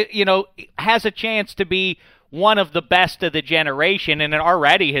has a chance to be one of the best of the generation, and it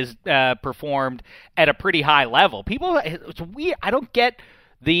already has performed at a pretty high level. It's weird. I don't get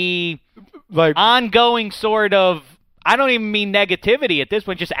the ongoing sort of I don't even mean negativity at this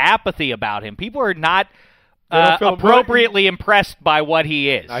point, just apathy about him. People are not appropriately impressed by what he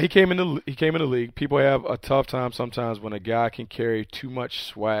is. He came in the league. People have a tough time sometimes when a guy can carry too much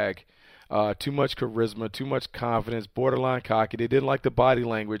swag, too much charisma, too much confidence, borderline cocky. They didn't like the body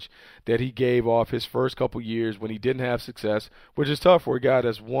language that he gave off his first couple years when he didn't have success, which is tough for a guy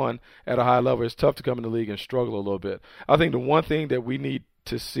that's won at a high level. It's tough to come in the league and struggle a little bit. I think the one thing that we need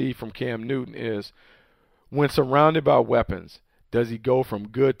to see from Cam Newton is when surrounded by weapons, does he go from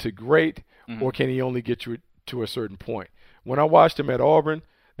good to great, or can he only get you to a certain point? When I watched him at Auburn,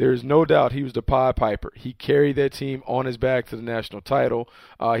 there is no doubt he was the Pied Piper. He carried that team on his back to the national title.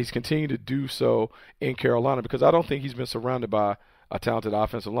 He's continued to do so in Carolina because I don't think he's been surrounded by a talented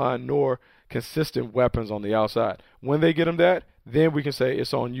offensive line nor consistent weapons on the outside. When they get him that, then we can say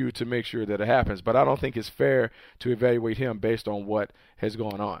it's on you to make sure that it happens. But I don't think it's fair to evaluate him based on what has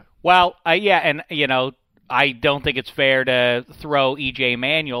gone on. Well, and, I don't think it's fair to throw E.J.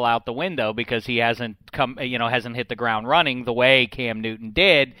 Manuel out the window because he hasn't hit the ground running the way Cam Newton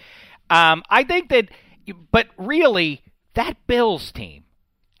did. I think that, but really, that Bills team,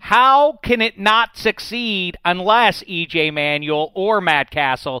 how can it not succeed unless E.J. Manuel or Matt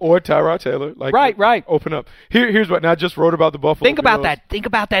Castle or Tyrod Taylor? Right. Open up. Here's what. Now I just wrote about the Buffalo. Think about that. Think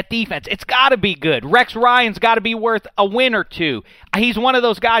about that defense. It's got to be good. Rex Ryan's got to be worth a win or two. He's one of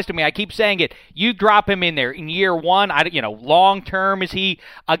those guys to me. I keep saying it. You drop him in there in year one. Long term, is he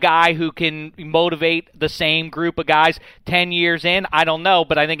a guy who can motivate the same group of guys 10 years in? I don't know,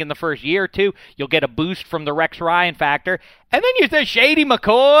 but I think in the first year or two, you'll get a boost from the Rex Ryan factor. And then you say Shady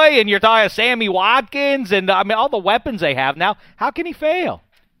McCoy, and you're talking Sammy Watkins, and all the weapons they have now. How can he fail?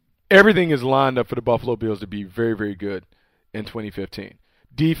 Everything is lined up for the Buffalo Bills to be very, very good in 2015.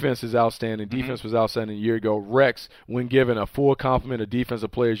 Defense is outstanding. Defense was outstanding a year ago. Rex, when given a full complement of defensive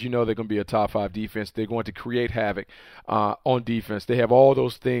players, they're going to be a top 5 defense. They're going to create havoc on defense. They have all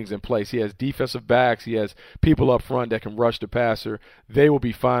those things in place. He has defensive backs. He has people up front that can rush the passer. They will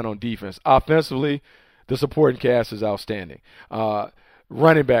be fine on defense. Offensively, the supporting cast is outstanding.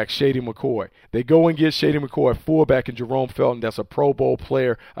 Running back, Shady McCoy. They go and get Shady McCoy, fullback, and Jerome Felton. That's a Pro Bowl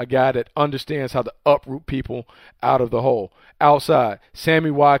player, a guy that understands how to uproot people out of the hole. Outside, Sammy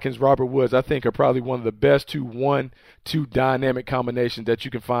Watkins, Robert Woods, I think are probably one of the best 2-1-2 dynamic combinations that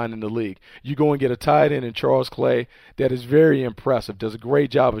you can find in the league. You go and get a tight end in Charles Clay that is very impressive, does a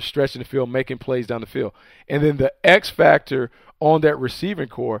great job of stretching the field, making plays down the field. And then the X factor on that receiving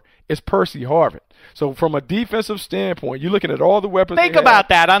core is Percy Harvin. So from a defensive standpoint, you're looking at all the weapons. Think about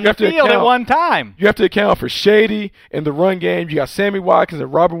that on the field at one time. You have to account for Shady in the run game. You got Sammy Watkins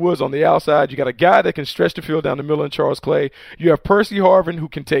and Robert Woods on the outside. You got a guy that can stretch the field down the middle in Charles Clay. You have Percy Harvin who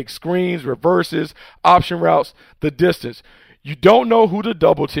can take screens, reverses, option routes, the distance. You don't know who to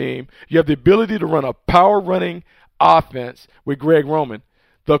double team. You have the ability to run a power running offense with Greg Roman.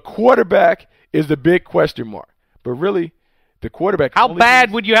 The quarterback is the big question mark. But really, the quarterback. How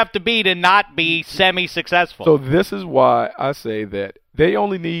bad would you have to be to not be semi-successful? So this is why I say that they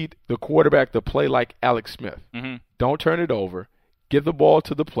only need the quarterback to play like Alex Smith. Don't turn it over. Give the ball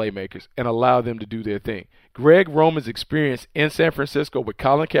to the playmakers and allow them to do their thing. Greg Roman's experience in San Francisco with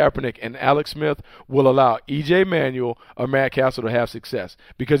Colin Kaepernick and Alex Smith will allow E.J. Manuel or Matt Castle to have success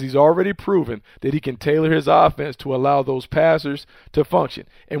because he's already proven that he can tailor his offense to allow those passers to function.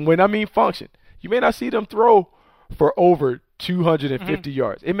 And when I mean function, you may not see them throw for over 250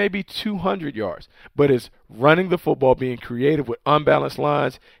 yards. It may be 200 yards, but it's running the football, being creative with unbalanced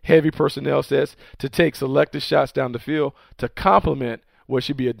lines, heavy personnel sets to take selective shots down the field to complement what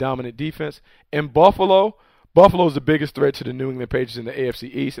should be a dominant defense. In Buffalo's the biggest threat to the New England Patriots in the AFC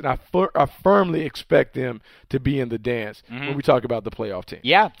East, and I firmly expect them to be in the dance when we talk about the playoff team.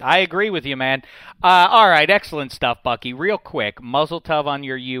 Yeah, I agree with you, man. All right, excellent stuff, Bucky. Real quick, muzzle tov on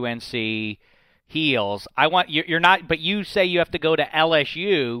your UNC Heels. I want you're not, but you say you have to go to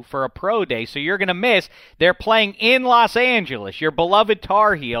LSU for a pro day, so you're going to miss. They're playing in Los Angeles, your beloved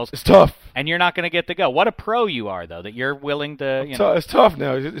Tar Heels. It's tough, and you're not going to get to go. What a pro you are, though, that you're willing to. It's tough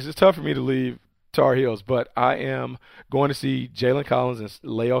now. It's tough for me to leave Tar Heels, but I am going to see Jalen Collins and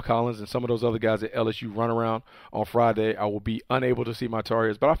La'el Collins and some of those other guys at LSU run around on Friday. I will be unable to see my Tar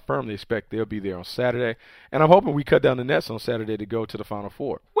Heels, but I firmly expect they'll be there on Saturday, and I'm hoping we cut down the nets on Saturday to go to the Final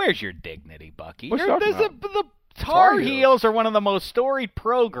Four. Where's your dignity, Bucky? What you talking about? The Tar Heels are one of the most storied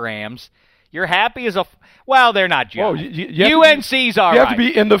programs You're happy as a well, they're not Whoa, Johnny. you UNC's all right. You have to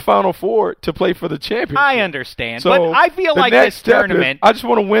be in the Final Four to play for the championship. I understand, So but I feel the like next this step is, tournament. I just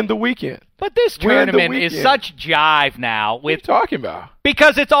want to win the weekend. But this Win the tournament is weekend. such jive now What are you with talking about?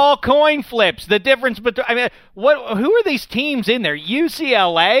 because it's all coin flips. The difference between who are these teams in there?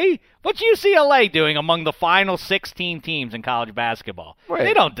 UCLA? What's UCLA doing among the final 16 teams in college basketball? Wait.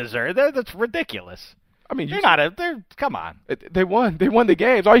 They don't deserve that. That's ridiculous. I mean, They're come on. They won. They won the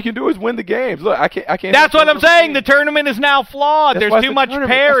games. All you can do is win the games. Look, I can't. That's what I'm saying. The tournament is now flawed. That's why There's it's too the much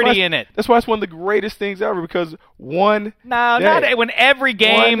tournament. parity in it. That's why it's one of the greatest things ever because one. No, day. not when every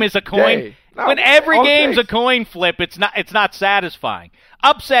game One is a coin. day. No, When every all it game's a takes- coin flip, it's not satisfying.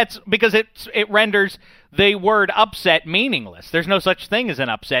 Upsets because it renders the word upset meaningless. There's no such thing as an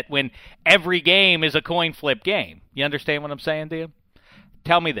upset when every game is a coin flip game. You understand what I'm saying, Dia?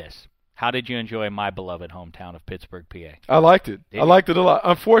 Tell me this. How did you enjoy my beloved hometown of Pittsburgh, PA? I liked it. Did I you? liked it a lot.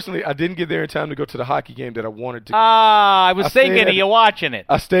 Unfortunately, I didn't get there in time to go to the hockey game that I wanted to. I was I stayed thinking at of you watching it.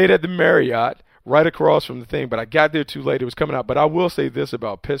 I stayed at the Marriott right across from the thing, but I got there too late. It was coming out. But I will say this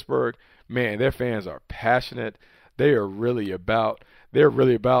about Pittsburgh. Man, their fans are passionate. They're really about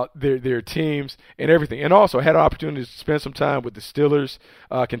their teams and everything. And also had an opportunity to spend some time with the Steelers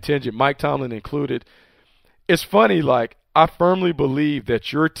contingent, Mike Tomlin included. It's funny, like, I firmly believe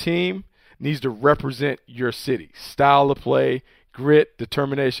that your team needs to represent your city. Style of play, grit,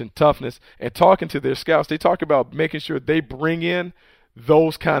 determination, toughness. And talking to their scouts, they talk about making sure they bring in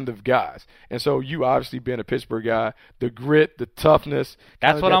those kind of guys. And so you obviously being a Pittsburgh guy, the grit, the toughness.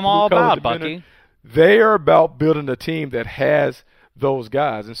 That's what I'm all about, Bucky. They are about building a team that has those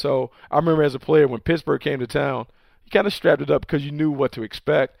guys. And so I remember as a player when Pittsburgh came to town, you kind of strapped it up because you knew what to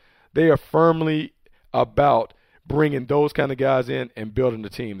expect. They are firmly about bringing those kind of guys in and building the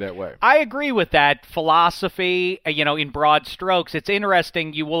team that way. I agree with that philosophy, in broad strokes. It's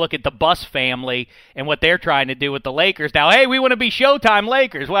interesting. You will look at the Buss family and what they're trying to do with the Lakers. Now, hey, we want to be Showtime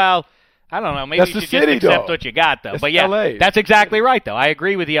Lakers. Well, I don't know. Maybe That's you the should city, just accept though. what you got, though. That's But, yeah, LA. that's exactly right, though. I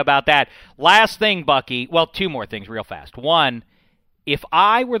agree with you about that. Last thing, Bucky. Well, two more things real fast. One, if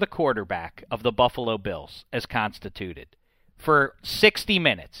I were the quarterback of the Buffalo Bills as constituted for 60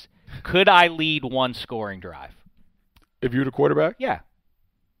 minutes, could I lead one scoring drive? If you're the quarterback? Yeah.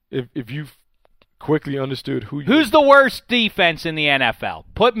 If you quickly understood Who's the worst defense in the NFL?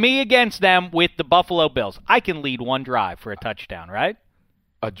 Put me against them with the Buffalo Bills. I can lead one drive for a touchdown, right?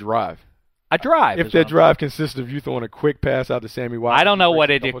 a drive. A drive. If that drive consists of you throwing a quick pass out to Sammy Watkins. I don't know what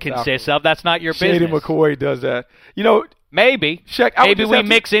it consists of. That's not your Shady business. McCoy does that. You know, maybe. Shaq, I would Maybe just we have to-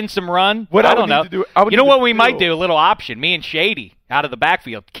 mix in some run. What I I would don't know. need to do- I would You know need what to we might feel- do? A little option. Me and Shady out of the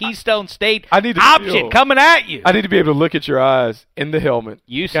backfield. Keystone State I need to option feel- coming at you. I need to be able to look at your eyes in the helmet.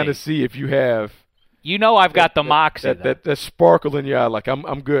 You kind of see if you have You know I've got the moxie. though. that sparkle in your eye. Like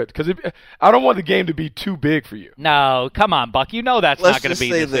I'm good because I don't want the game to be too big for you. No, come on, Buck. You know that's Let's not going to just be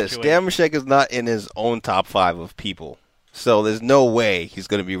say the this: situation. Damashek is not in his own top 5 of people, so there's no way he's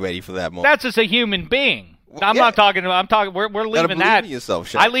going to be ready for that moment. That's just a human being. I'm yeah. not talking about. I'm talking. We're leaving believe that. in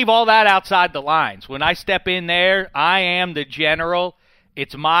yourself, Shaq. I leave all that outside the lines. When I step in there, I am the general.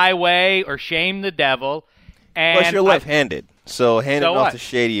 It's my way or shame the devil. And Plus, you're left-handed, so handing So off what? to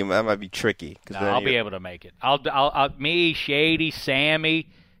Shady that might be tricky. No, I'll be able to make it. Me, Shady, Sammy,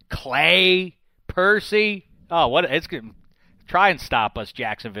 Clay, Percy. Oh, what it's gonna try and stop us,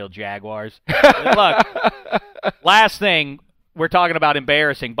 Jacksonville Jaguars. Look, last thing we're talking about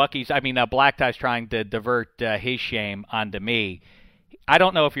embarrassing. Black Tie's trying to divert his shame onto me. I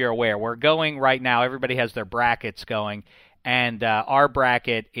don't know if you're aware. We're going right now. Everybody has their brackets going, and our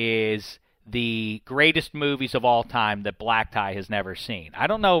bracket is the greatest movies of all time that Black Tie has never seen. I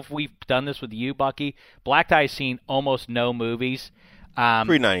don't know if we've done this with you, Bucky. Black Tie has seen almost no movies.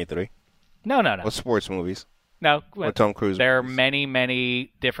 Pre-93. No. What sports movies? No. Or Tom Cruise There are movies. many,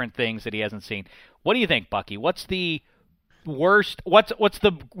 many different things that he hasn't seen. What do you think, Bucky? What's the worst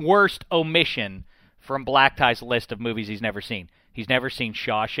omission from Black Tie's list of movies he's never seen? He's never seen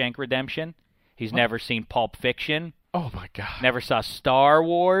Shawshank Redemption. He's never seen Pulp Fiction. Oh my God! Never saw Star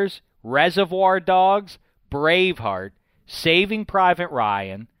Wars, Reservoir Dogs, Braveheart, Saving Private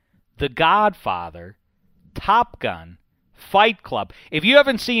Ryan, The Godfather, Top Gun, Fight Club. If you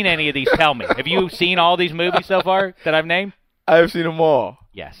haven't seen any of these, tell me. Have you seen all these movies so far that I've named? I have seen them all.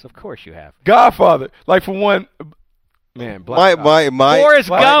 Yes, of course you have. Godfather, like for one, man. Black Tie. Forrest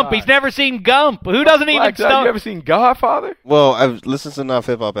Black Gump. Tie. He's never seen Gump. Who doesn't even Black Tie, you ever seen Godfather? Well, I've listened to enough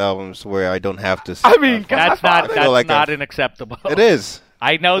hip-hop albums where I don't have to. I mean, That's Godfather. not an acceptable. It is.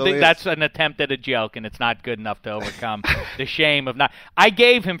 I know It that is. that's an attempt at a joke, and it's not good enough to overcome the shame of not. I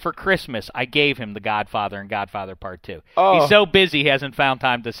gave him for Christmas. I gave him The Godfather and Godfather Part 2. Oh. He's so busy he hasn't found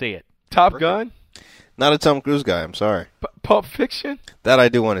time to see it. Top Gun? Not a Tom Cruise guy. I'm sorry. Pulp Fiction? That I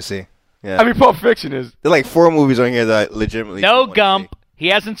do want to see. Yeah. I mean, Pulp Fiction is. There are like 4 movies on here that I legitimately. No want Gump. To see. He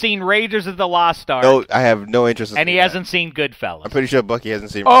hasn't seen Raiders of the Lost Ark. No, I have no interest in and he that. hasn't seen Goodfellas. I'm pretty sure Bucky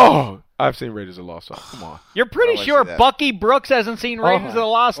hasn't seen. Oh, I've seen Raiders of the Lost Ark. Come on. You're pretty I sure see that. Bucky Brooks hasn't seen Raiders of the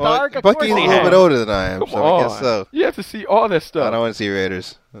Lost Ark? Of Bucky's a course he little has. bit older than I am, Come so on. I guess so. You have to see all that I stuff. don't want to see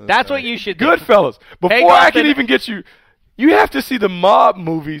Raiders. That's what you should do. Goodfellas. Before Hey, I can Austin- even get you, you have to see the mob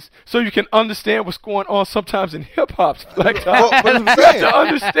movies so you can understand what's going on sometimes in hip hop. Like, Well, but I'm you have saying. to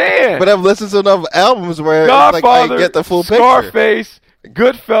understand. But I've listened to enough albums where it's like Godfather, I get the full picture. Scarface,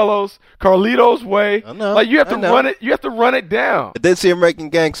 Goodfellas, Carlito's Way. I know, Like you have I to know. run it. You have to run it down. I did see American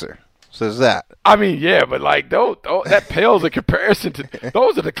Gangster. So there's that. I mean, yeah, but like those that pales in comparison to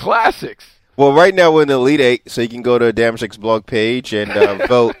those are the classics. Well, right now we're in the Elite Eight, so you can go to Damashek's blog page and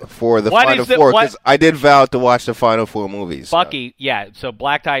vote for the What Final is the- Four. what- Because I did vow to watch the Final Four movies. so. Bucky, yeah, so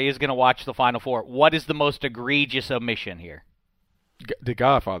Black Tie is going to watch the Final Four. What is the most egregious omission here? The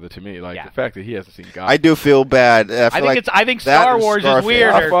Godfather to me, like Yeah. the fact that he hasn't seen Godfather. I do feel bad. I, feel like I think that Star and Wars is Scarface.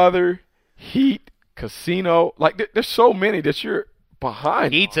 weirder. Godfather, Heat, Casino. Like there's so many that you're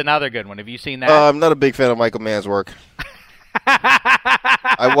behind. Heat's another good one. Have you seen that? I'm not a big fan of Michael Mann's work.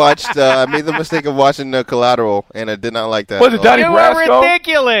 I watched. I made the mistake of watching Collateral, and I did not like that. Was it Donnie you Brasco? were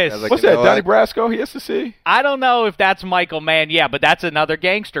ridiculous. I was like, What's you that? know Donnie what? Brasco? He has to see. I don't know if that's Michael Mann. Yeah, but that's another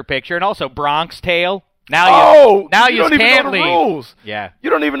gangster picture. And also Bronx Tale. Now you don't even can't know the leave. rules. Yeah. You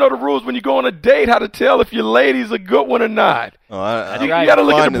don't even know the rules when you go on a date. How to tell if your lady's a good one or not. Oh, I right. You got to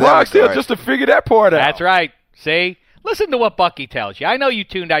look at fun the in that Bronx Tale regard. just to figure that part out. That's right. See? Listen to what Bucky tells you. I know you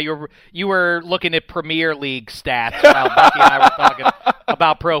tuned out. You were looking at Premier League stats while Bucky and I were talking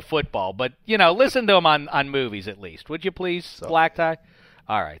about pro football. But, listen to him on movies at least. Would you please, Black Tie?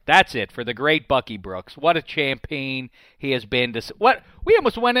 All right. That's it for the great Bucky Brooks. What a champion he has been. We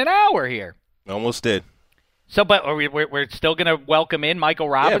almost went an hour here. Almost did. So, but we're still going to welcome in Michael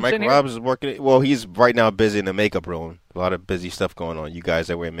Robinson Yeah, Michael here? Robinson is working. Well, he's right now busy in the makeup room. A lot of busy stuff going on. You guys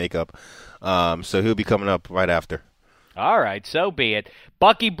that wear makeup. So he'll be coming up right after. All right, so be it.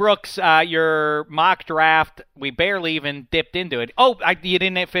 Bucky Brooks, your mock draft, we barely even dipped into it. Oh, you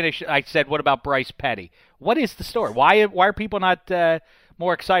didn't finish. I said, what about Bryce Petty? What is the story? Why are people not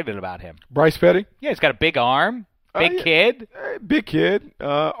more excited about him? Bryce Petty? Yeah, he's got a big arm, big Yeah. kid. Big kid.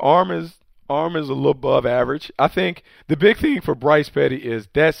 Arm is a little above average. I think the big thing for Bryce Petty is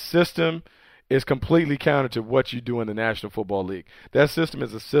that system is completely counter to what you do in the National Football League. That system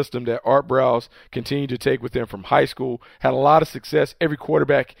is a system that Art Browse continued to take with him from high school, had a lot of success. Every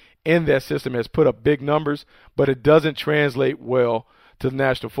quarterback in that system has put up big numbers, but it doesn't translate well to the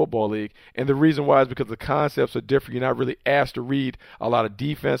National Football League. And the reason why is because the concepts are different. You're not really asked to read a lot of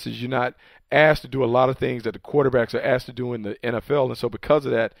defenses. You're not asked to do a lot of things that the quarterbacks are asked to do in the NFL. And so because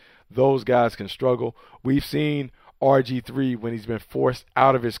of that, those guys can struggle. We've seen RG3 when he's been forced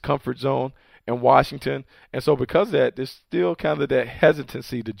out of his comfort zone in Washington. And so because of that, there's still kind of that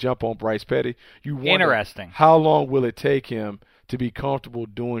hesitancy to jump on Bryce Petty. You wonder Interesting. how long will it take him to be comfortable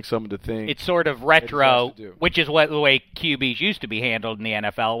doing some of the things. It's sort of retro, which is the way QBs used to be handled in the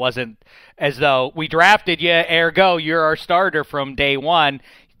NFL. It wasn't as though we drafted you, ergo you're our starter from day one.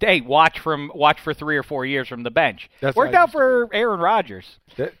 Hey, watch for 3 or 4 years from the bench. That's Worked how it out for Aaron Rodgers.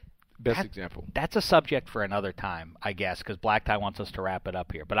 Best example. That's a subject for another time, I guess, because Black Tie wants us to wrap it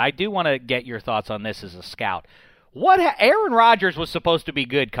up here. But I do want to get your thoughts on this as a scout. Aaron Rodgers was supposed to be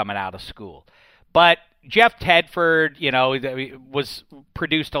good coming out of school, but Jeff Tedford,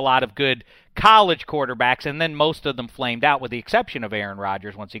 produced a lot of good college quarterbacks, and then most of them flamed out, with the exception of Aaron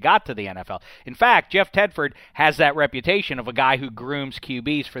Rodgers once he got to the NFL. In fact, Jeff Tedford has that reputation of a guy who grooms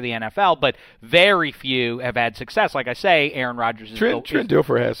QBs for the NFL, but very few have had success. Like I say, Aaron Rodgers is Trent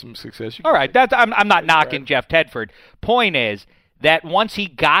Dilfer has some success. All right, I'm not knocking Jeff Tedford. Point is that once he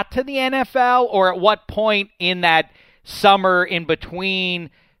got to the NFL, or at what point in that summer in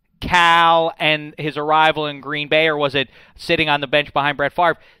between Cal and his arrival in Green Bay, or was it sitting on the bench behind Brett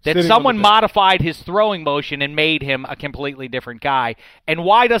Favre, that someone modified his throwing motion and made him a completely different guy? And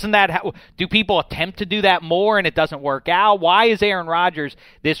why doesn't that do people attempt to do that more and it doesn't work out? Why is Aaron Rodgers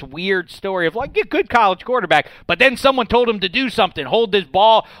this weird story of like a good college quarterback, but then someone told him to do something, hold the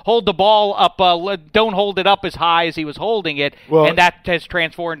ball up, don't hold it up as high as he was holding it, and that has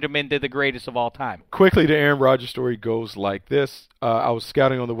transformed him into the greatest of all time? Quickly, the Aaron Rodgers story goes like this. I was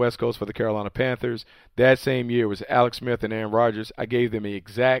scouting on the West Coast for the Carolina Panthers. That same year was Alex Smith and Aaron Rodgers. I gave them the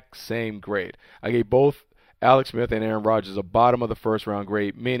exact same grade. I gave both Alex Smith and Aaron Rodgers a bottom of the first round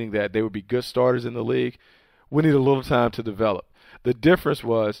grade, meaning that they would be good starters in the league. We need a little time to develop. The difference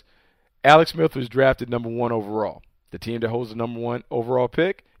was Alex Smith was drafted number 1 overall. The team that holds the number 1 overall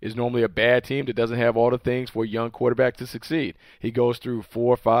pick is normally a bad team that doesn't have all the things for a young quarterback to succeed. He goes through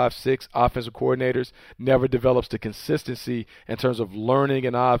 4, 5, 6 offensive coordinators, never develops the consistency in terms of learning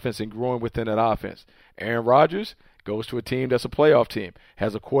an offense and growing within that offense. Aaron Rodgers goes to a team that's a playoff team,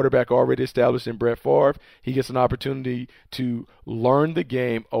 has a quarterback already established in Brett Favre. He gets an opportunity to learn the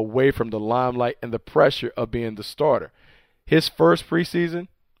game away from the limelight and the pressure of being the starter. His first preseason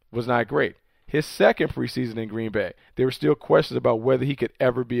was not great. His second preseason in Green Bay, there were still questions about whether he could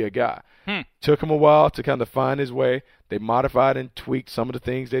ever be a guy. Took him a while to kind of find his way. They modified and tweaked some of the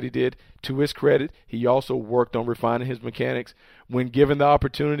things that he did. To his credit, he also worked on refining his mechanics. When given the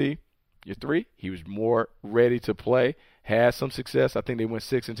opportunity, year 3, he was more ready to play, had some success. I think they went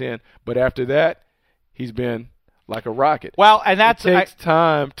 6-10. But after that, he's been like a rocket. Well, and it takes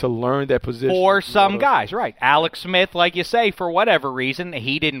time to learn that position. For some guys, right. Alex Smith, like you say, for whatever reason,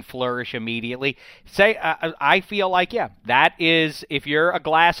 he didn't flourish immediately. I feel like, that is, if you're a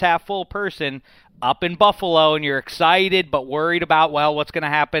glass half full person up in Buffalo and you're excited but worried about, what's going to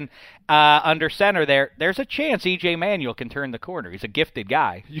happen under center there's a chance E.J. Manuel can turn the corner. He's a gifted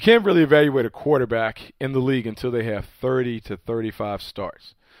guy. You can't really evaluate a quarterback in the league until they have 30 to 35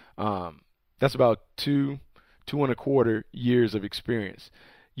 starts. That's about 2.25 years of experience.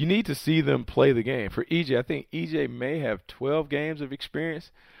 You need to see them play the game. For EJ, I think EJ may have 12 games of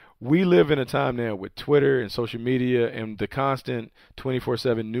experience. We live in a time now with Twitter and social media and the constant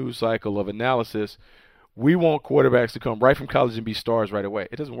 24/7 news cycle of analysis. We want quarterbacks to come right from college and be stars right away.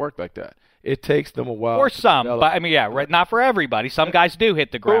 It doesn't work like that. It takes them a while. For some, but right, not for everybody. Some guys do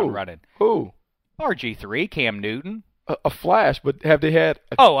hit the ground running. Who? RG3, Cam Newton. A flash, but have they had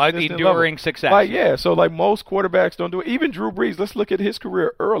enduring success? So most quarterbacks don't do it. Even Drew Brees, let's look at his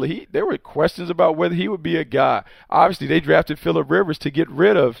career early. There were questions about whether he would be a guy. Obviously, they drafted Phillip Rivers to get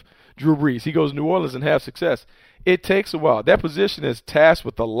rid of Drew Brees. He goes to New Orleans and have success. It takes a while. That position is tasked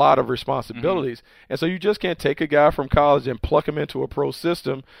with a lot of responsibilities, and so you just can't take a guy from college and pluck him into a pro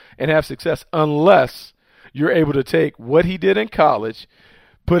system and have success unless you're able to take what he did in college,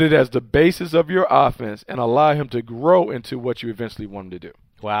 put it as the basis of your offense, and allow him to grow into what you eventually want him to do.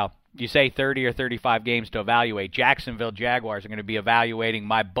 Wow. You say 30 or 35 games to evaluate. Jacksonville Jaguars are going to be evaluating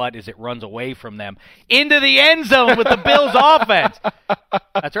my butt as it runs away from them into the end zone with the Bills offense.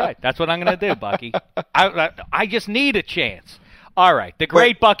 That's right. That's what I'm going to do, Bucky. I just need a chance. All right. The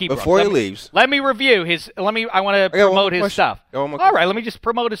great Bucky Brooks. Before he leaves. Let me review his – I want to promote his stuff. All right. Let me just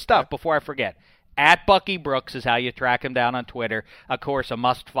promote his stuff before I forget. At Bucky Brooks is how you track him down on Twitter. Of course, a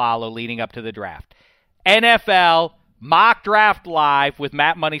must-follow leading up to the draft. NFL Mock Draft Live with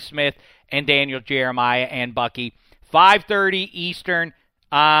Matt Money Smith and Daniel Jeremiah and Bucky. 5:30 Eastern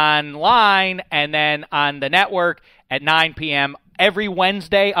online and then on the network at 9 p.m. every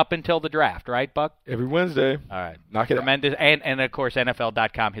Wednesday up until the draft, right, Buck? Every Wednesday. All right. Knock it out. And, of course,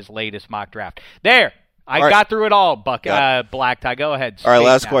 NFL.com, his latest mock draft. There. I got through it all, Buck. Black Tie. Go ahead. All right,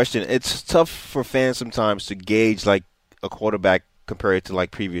 last question. It's tough for fans sometimes to gauge like a quarterback compared to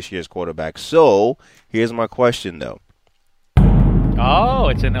like previous year's quarterback. So here's my question, though. Oh,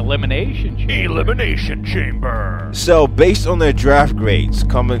 it's an elimination chamber. Elimination chamber. So based on their draft grades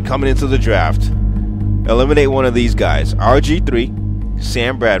coming into the draft, eliminate one of these guys: RG3,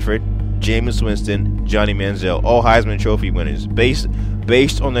 Sam Bradford, Jameis Winston, Johnny Manziel, all Heisman Trophy winners.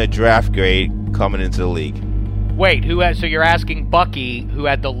 Based on their draft grade coming into the league. Wait, so you're asking Bucky who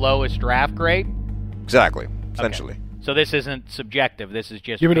had the lowest draft grade? Exactly, essentially. Okay. So this isn't subjective. This is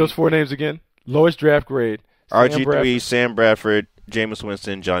just. Give me those 4 names again. Lowest draft grade. RG3, Sam Bradford, Jameis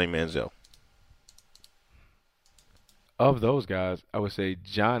Winston, Johnny Manziel. Of those guys, I would say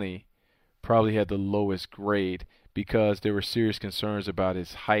Johnny probably had the lowest grade because there were serious concerns about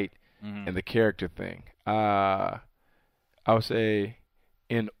his height and the character thing. I would say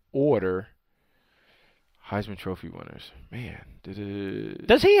in order, Heisman Trophy winners. Man.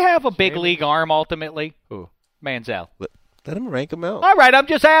 Does he have a big league arm ultimately? Who? Manziel. Let him rank him out. All right, I'm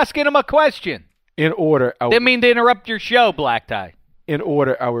just asking him a question. In order. Didn't mean to interrupt your show, Black Tie. In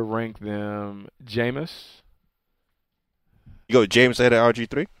order, I would rank them Jameis. You go James ahead of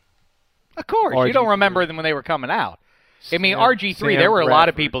RG3? Of course. RG3. You don't remember them when they were coming out. I mean, RG3, there were a lot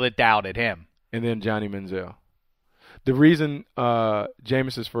of people that doubted him. And then Johnny Manziel. The reason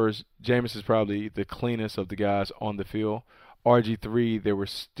Jameis is first, Jameis is probably the cleanest of the guys on the field. RG3, they were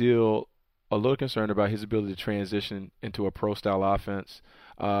still a little concerned about his ability to transition into a pro-style offense.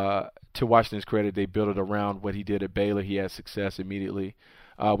 To Washington's credit, they built it around what he did at Baylor. He had success immediately.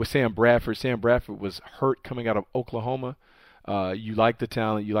 With Sam Bradford was hurt coming out of Oklahoma. You like the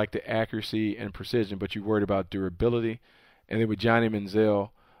talent, you like the accuracy and precision, but you're worried about durability. And then with Johnny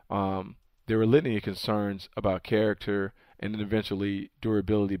Manziel, there were litany of concerns about character and then eventually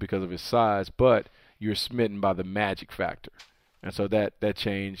durability because of his size, but you're smitten by the magic factor. And so that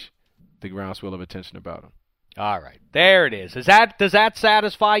changed the groundswell of attention about him. All right. There it is. Does that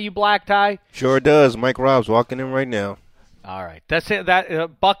satisfy you, Black Tie? Sure does. Mike Robb's walking in right now. All right. That's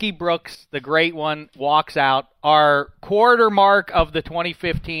it. Bucky Brooks, the great one, walks out. Our quarter mark of the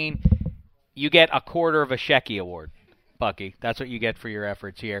 2015, you get a quarter of a Shecky Award, Bucky. That's what you get for your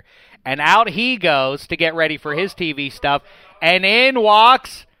efforts here. And out he goes to get ready for his TV stuff. And in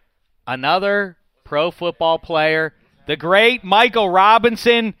walks another pro football player, the great Michael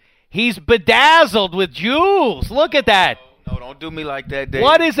Robinson. He's bedazzled with jewels. Look at that. No, don't do me like that, Dave.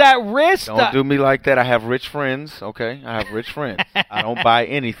 What is that wrist? Don't do me like that. I have rich friends, okay? I have rich friends. I don't buy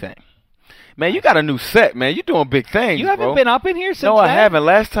anything. Man, you got a new set, man. You're doing big things, You haven't bro. been up in here since No, I then? haven't.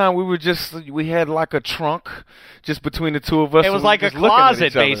 Last time we had like a trunk just between the two of us. It was so we like were a just looking at closet,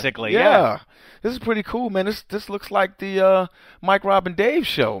 each other. basically, yeah. This is pretty cool, man. This looks like the Mike, Rob, and Dave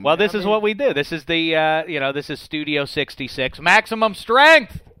show. Well, man. this is what we do. This is the, this is Studio 66. Maximum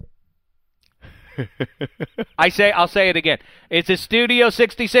strength. I'll say it again. It's a Studio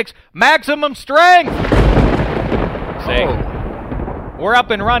 66 maximum strength. See, we're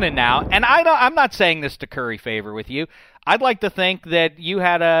up and running now, and I'm not saying this to curry favor with you. I'd like to think that you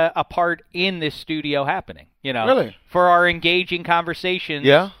had a part in this studio happening. Really? For our engaging conversations.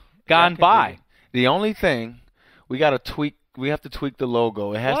 Gone by. The only thing we got to tweak. We have to tweak the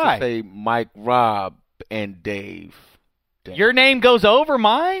logo. It has Why? to say Mike, Rob, and Dave. Your name goes over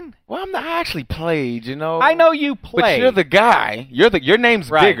mine? Well, I actually played, I know you played. But you're the guy. Your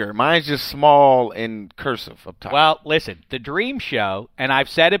name's Right. bigger. Mine's just small and cursive up top. Well, listen, the Dream Show, and I've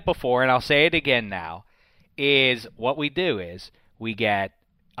said it before, and I'll say it again now, is what we do is we get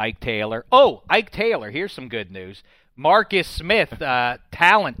Ike Taylor. Oh, Ike Taylor, here's some good news. Marcus Smith,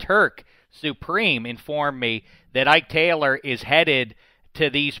 Talent Turk Supreme, informed me that Ike Taylor is headed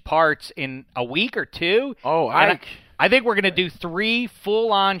to these parts in a week or two. Oh, And Ike. I think we're going to do 3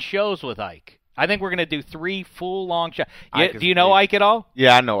 full-on shows with Ike. I think we're going to do 3 full-long shows. Do you know Ike at all?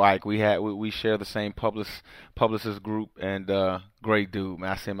 Yeah, I know Ike. We share the same publicist group, and great dude,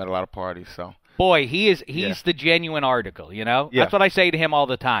 man. I see him at a lot of parties. So Boy, he's the genuine article, Yeah. That's what I say to him all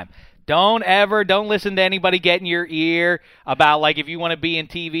the time. Don't listen to anybody get in your ear about, like, if you want to be in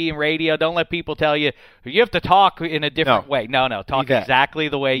TV and radio, don't let people tell you have to talk in a different way. No, talk exactly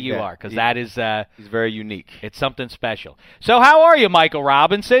the way you are, because that is he's very unique. It's something special. So how are you, Michael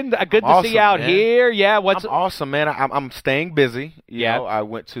Robinson? Good to see you out man. here. Yeah, I'm awesome, man. I'm staying busy. You know, I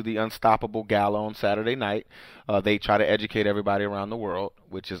went to the Unstoppable Gala on Saturday night. They try to educate everybody around the world,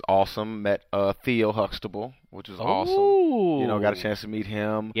 which is awesome. Met Theo Huxtable, which is awesome. Got a chance to meet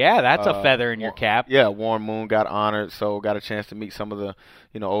him. Yeah, that's a feather in your cap. Yeah, Warren Moon got honored, so got a chance to meet some of the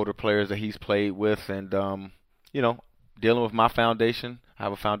older players that he's played with, and dealing with my foundation. I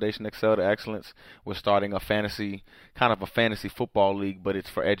have a foundation, Excel to Excellence. We're starting a fantasy football league, but it's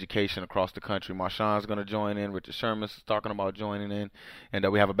for education across the country. Marshawn's going to join in. Richard Sherman's talking about joining in,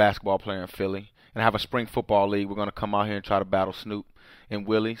 and we have a basketball player in Philly. And I have a spring football league. We're going to come out here and try to battle Snoop and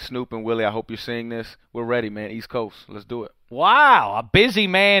Willie. Snoop and Willie, I hope you're seeing this. We're ready, man. East Coast. Let's do it. Wow, a busy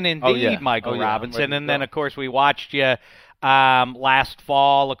man indeed, Michael yeah, Robinson. And then, of course, we watched you last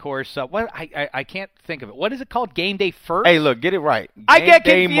fall, of course. I can't think of it. What is it called? Game Day First? Hey, look, get it right. I get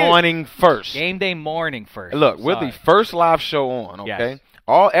Game Day confused. Morning First. Game Day Morning First. Look, we're the first live show on, okay?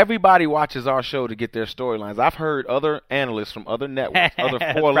 Yes. Everybody watches our show to get their storylines. I've heard other analysts from other networks, other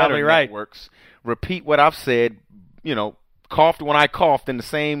four-letter networks, repeat what I've said, coughed when I coughed in the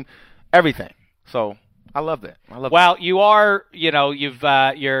same everything. So I love that. Well, you are,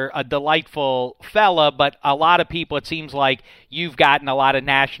 you're a delightful fella, but a lot of people, it seems like you've gotten a lot of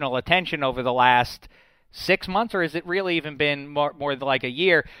national attention over the last 6 months, or has it really even been more than like a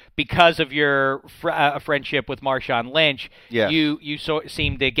year because of your friendship with Marshawn Lynch? Yes. You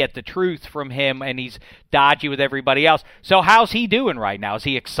seem to get the truth from him, and he's dodgy with everybody else. So how's he doing right now? Is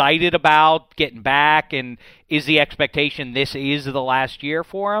he excited about getting back, and is the expectation this is the last year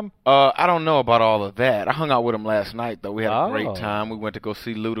for him? I don't know about all of that. I hung out with him last night, though. We had a great time. We went to go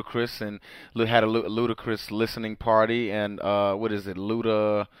see Ludacris and had a Ludacris listening party, and what is it,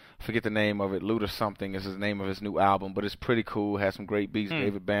 Luda? I forget the name of it. Luda something is his name of his new album, but it's pretty cool. Has some great beats.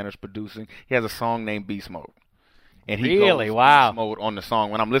 David Banner's producing. He has a song named Beast Mode. And he goes Beast Mode on the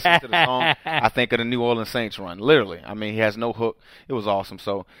song. When I'm listening to the song, I think of the New Orleans Saints run. Literally. I mean, he has no hook. It was awesome.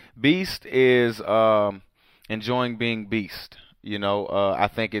 So Beast is enjoying being Beast. I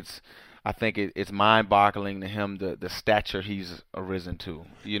think it's mind-boggling to him the stature he's arisen to.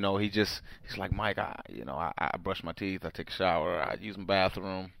 He's like, Mike, I brush my teeth, I take a shower, I use my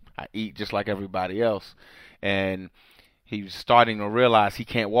bathroom, I eat just like everybody else. And he's starting to realize he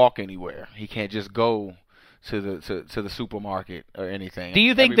can't walk anywhere. He can't just go to the supermarket or anything. Do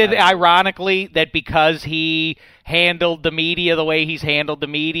you think that, ironically, that because he handled the media the way he's handled the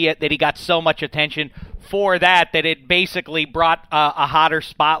media, that he got so much attention for that it basically brought a hotter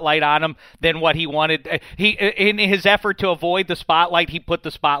spotlight on him than what he wanted? In his effort to avoid the spotlight, he put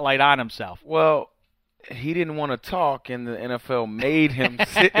the spotlight on himself. Well, he didn't want to talk, and the NFL made him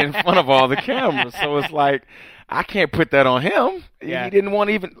sit in front of all the cameras. So it's like, I can't put that on him. Yeah. He didn't want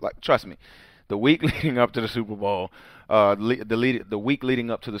to even, trust me. The week leading up to the Super Bowl, the week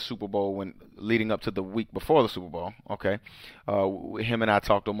leading up to the Super Bowl, leading up to the week before the Super Bowl, okay, him and I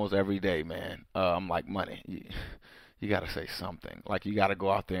talked almost every day, man. I'm like, Money, you got to say something. Like, you got to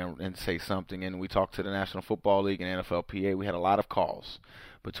go out there and say something. And we talked to the National Football League and NFLPA. We had a lot of calls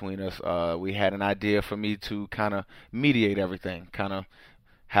between us. We had an idea for me to kind of mediate everything, kind of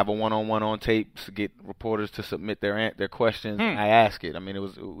have a one-on-one on tape to get reporters to submit their questions. I ask it. I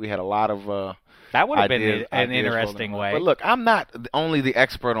mean, we had a lot of that would have been an interesting way. But look, I'm not only the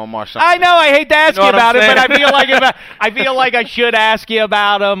expert on Marshawn. I know. I hate to ask you about it, but I feel like I should ask you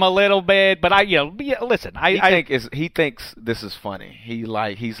about him a little bit. But listen. He thinks this is funny.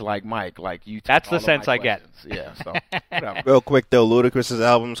 He's like Mike. Like you. That's the sense I get. Yeah. So whatever. Real quick though, Ludacris's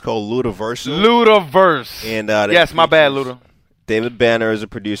album's called Ludaverse. Ludaverse. And yes, my bad, Luda. David Banner is a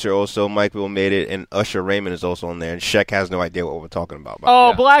producer also. Mike Will made it, and Usher Raymond is also on there. And Sheck has no idea what we're talking about.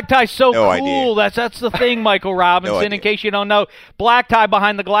 Oh, yeah. Black Tie's so no cool. Idea. That's the thing, Michael Robinson. In case you don't know, Black Tie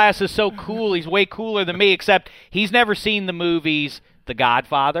behind the glass is so cool. He's way cooler than me, except he's never seen the movies The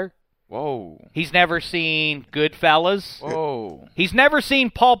Godfather. Whoa. He's never seen Goodfellas. Whoa. He's never seen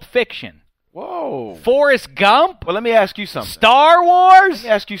Pulp Fiction. Whoa. Forrest Gump. Well, let me ask you something. Star Wars. Let me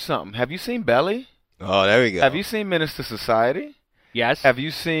ask you something. Have you seen Belly? Oh, there we go. Have you seen Menace to Society? Yes. Have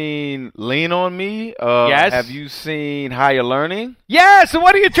you seen Lean on Me? Yes. Have you seen Higher Learning? Yes. And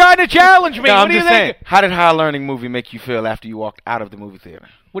what are you trying to challenge me? No, what I'm do you just saying. think? How did Higher Learning movie make you feel after you walked out of the movie theater?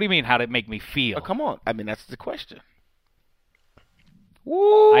 What do you mean? How did it make me feel? Oh, come on. I mean, that's the question.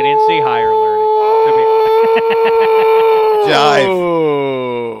 Woo. I didn't see Higher Learning. Jive.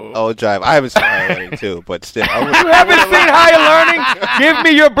 Oh, Jive. I haven't seen Higher Learning too, but still. You haven't seen Higher Learning? Give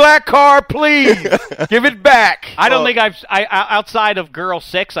me your black card, please. Give it back. I don't think I outside of Girl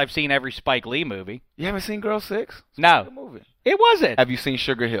 6, I've seen every Spike Lee movie. You haven't seen Girl 6? No. Movie. It wasn't. Have you seen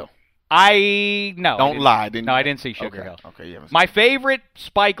Sugar Hill? No. Don't lie. I didn't see Sugar Hill. Okay, you haven't seen My favorite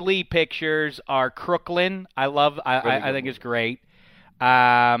Spike Lee pictures are Crooklyn. I think it's great.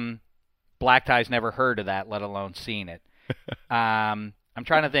 Black Tie's never heard of that, let alone seen it. I'm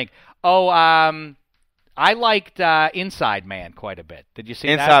trying to think. I liked Inside Man quite a bit. Did you see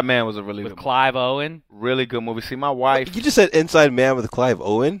that? Inside Man was a really good movie. With Clive Owen. Really good movie. See, my wife. You just said Inside Man with Clive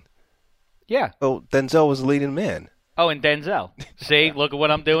Owen? Yeah. Oh, Denzel was the leading man. Oh, and Denzel. See, look at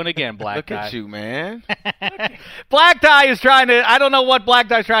what I'm doing again, Black Tie. Look at you, man. Black Tie is trying to, I don't know what Black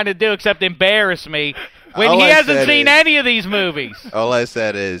Tie's trying to do except embarrass me when he hasn't seen any of these movies. All I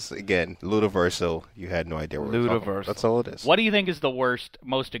said is, again, Ludaverse, you had no idea what we're talking about. That's all it is. What do you think is the worst,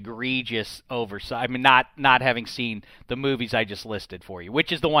 most egregious oversight? I mean, not having seen the movies I just listed for you.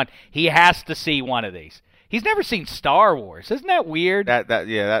 Which is the one he has to see one of these? He's never seen Star Wars. Isn't that weird? That's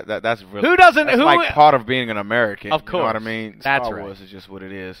really. Who doesn't? That's like part of being an American. Of course. You know what I mean? That's Star right. Wars is just what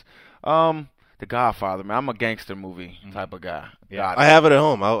it is. The Godfather, man. I'm a gangster movie type of guy. Yeah. I have it at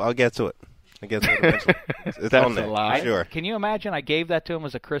home. I'll get to it. I get to it eventually. It's on there. a lie. Sure. Can you imagine? I gave that to him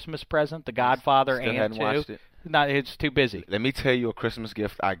as a Christmas present. The Godfather Still and hadn't 2. watched it. No, it's too busy. Let me tell you a Christmas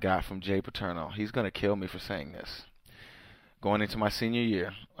gift I got from Jay Paterno. He's gonna kill me for saying this. Going into my senior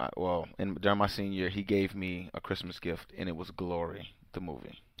year, during my senior year, he gave me a Christmas gift, and it was Glory, the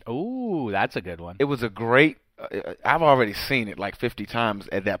movie. Ooh, that's a good one. It was a great. I've already seen it like 50 times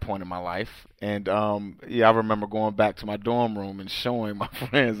at that point in my life, and I remember going back to my dorm room and showing my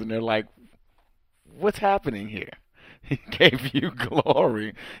friends, and they're like, "What's happening here?" He gave you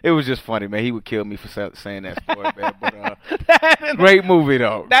Glory. It was just funny, man. He would kill me for saying that story, man. But great movie,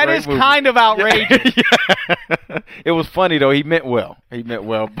 though. That is kind of outrageous. Yeah. It was funny, though. He meant well.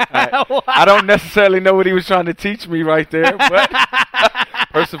 I don't necessarily know what he was trying to teach me right there, but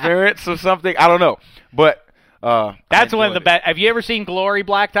perseverance or something. I don't know. But that's one of the best. Have you ever seen Glory,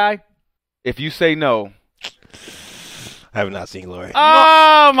 Black Tie? If you say no. I have not seen Glory.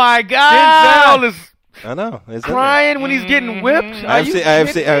 Oh, my God. Denzel is... I know. Crying when he's getting whipped. I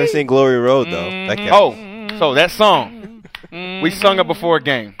have seen Glory Road though. So that song. We sung it before a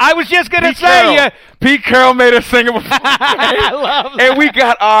game. I was just going to say Pete Carroll made us sing it before a game. I love that. And we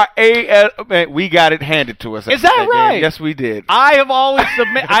got our we got it handed to us. Is that right? Game. Yes, we did. I have always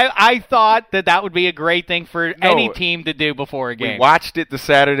I thought that would be a great thing for any team to do before a game. We watched it the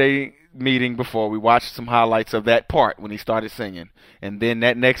Saturday meeting before. We watched some highlights of that part when he started singing. And then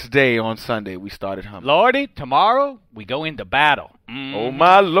that next day on Sunday, we started humming. Lordy, tomorrow we go into battle. Oh,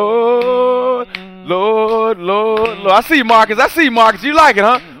 my Lord, Lord, Lord, Lord. I see you, Marcus. You like it,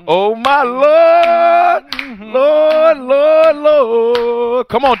 huh? Oh, my Lord, Lord, Lord, Lord.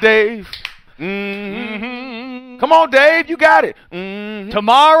 Come on, Dave. Come on, Dave. You got it.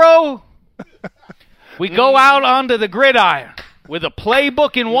 Tomorrow we go out onto the gridiron with a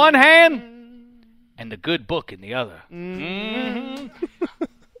playbook in one hand and the good book in the other.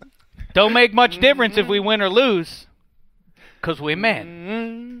 Don't make much difference if we win or lose, because we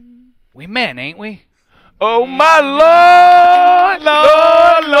men. We men, ain't we? Oh, my Lord,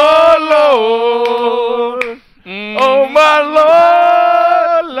 Lord, Lord, Lord. Oh, my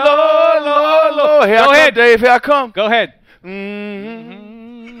Lord, Lord, Lord, Lord. Here Go ahead, Dave. Here I come. Go ahead.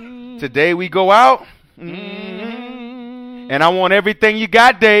 Today we go out, and I want everything you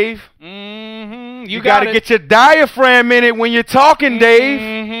got, Dave. You got to get your diaphragm in it when you're talking, Dave.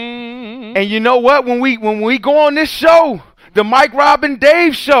 And you know what? When we go on this show, the Mike Robin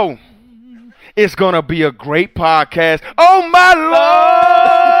Dave show, it's going to be a great podcast. Oh, my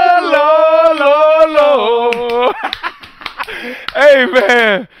Lord, Lord, Lord, Lord. Hey,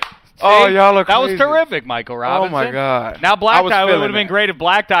 man. Oh, y'all are crazy. That was terrific, Michael Robinson. Oh, my God. Now, Black Tie, it would have been great if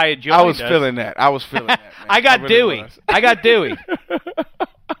Black Tie had joined us. I was feeling that, man. I got Dewey.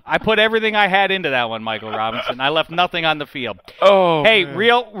 I put everything I had into that one, Michael Robinson. I left nothing on the field. Oh, hey, man.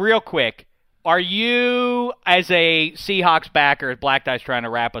 real quick. Are you, as a Seahawks backer, as Black Tie's trying to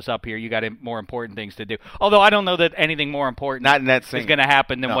wrap us up here, you got more important things to do. Although I don't know that anything more important is going to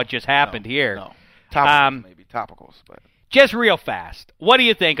happen than what just happened here. No. Topicals, maybe topicals. But. Just real fast, what do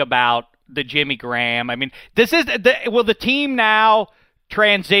you think about the Jimmy Graham? I mean, will the team now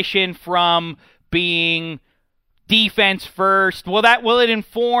transition from being defense first? Will it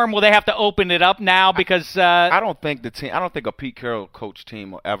inform? Will they have to open it up now? Because I don't think a Pete Carroll coach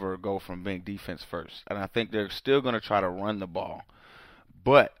team will ever go from being defense first, and I think they're still going to try to run the ball.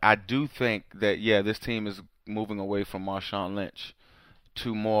 But I do think that this team is moving away from Marshawn Lynch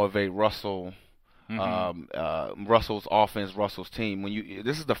to more of a Russell's offense, Russell's team.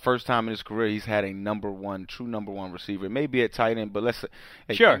 This is the first time in his career he's had a true number one receiver. It may be at tight end, but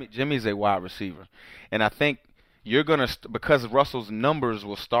Jimmy's a wide receiver, and I think you're gonna because Russell's numbers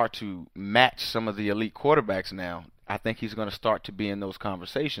will start to match some of the elite quarterbacks now. I think he's gonna start to be in those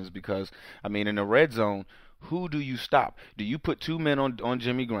conversations because in the red zone, who do you stop? Do you put two men on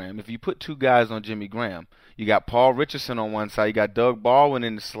Jimmy Graham? If you put two guys on Jimmy Graham, you got Paul Richardson on one side, you got Doug Baldwin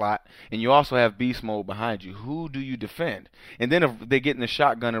in the slot, and you also have Beast Mode behind you. Who do you defend? And then if they get in the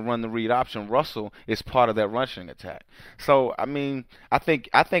shotgun and run the read option, Russell is part of that rushing attack. So, I think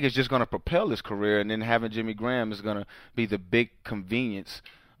it's just going to propel his career, and then having Jimmy Graham is going to be the big convenience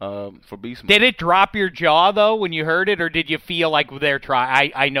for Beast Mode. Did it drop your jaw, though, when you heard it, or did you feel like they're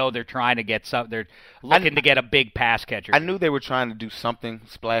trying? I know they're trying to get some. They're looking to get a big pass catcher. I knew they were trying to do something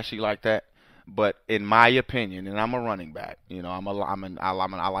splashy like that, but in my opinion, and I'm a running back,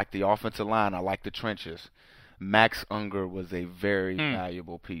 I like the offensive line. I like the trenches. Max Unger was a very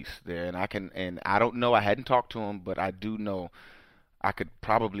valuable piece there, and I don't know. I hadn't talked to him, but I do know. I could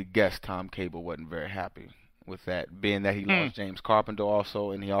probably guess Tom Cable wasn't very happy with that, being that he lost James Carpenter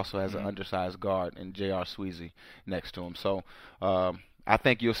also, and he also has an undersized guard in J.R. Sweezy next to him. So I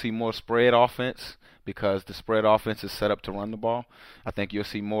think you'll see more spread offense because the spread offense is set up to run the ball. I think you'll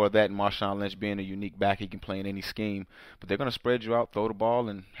see more of that, and Marshawn Lynch being a unique back. He can play in any scheme. But they're going to spread you out, throw the ball,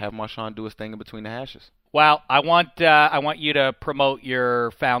 and have Marshawn do his thing in between the hashes. Well, I want you to promote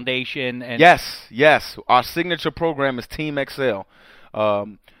your foundation. And Yes. Our signature program is Team Excel.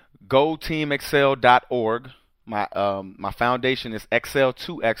 Go teamexcel.org. My foundation is Excel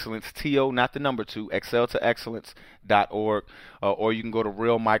to Excellence, TO, not the number 2, exceltoexcellence.org, or you can go to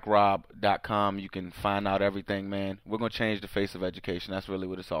realmikerob.com. You can find out everything, man. We're going to change the face of education. That's really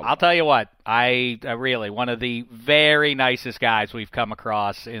what it's all about. I'll tell you what, I really, one of the very nicest guys we've come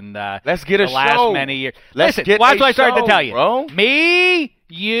across in the last many years. Listen, watch what I started to tell you. Bro. Me,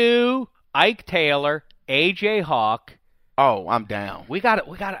 you, Ike Taylor, AJ Hawk. Oh, I'm down. We got it.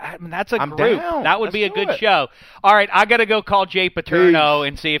 I mean, that's a I'm group. down. That would Let's be a do good it. show. All right, I got to go call Jay Paterno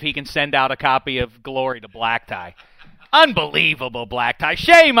and see if he can send out a copy of Glory to Black Tie. Unbelievable, Black Tie.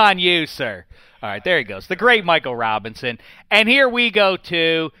 Shame on you, sir. All right, there he goes. The great Michael Robinson. And here we go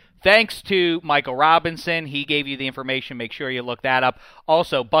to Thanks to Michael Robinson. He gave you the information. Make sure you look that up.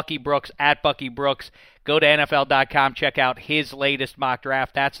 Also, Bucky Brooks, at Bucky Brooks. Go to NFL.com. Check out his latest mock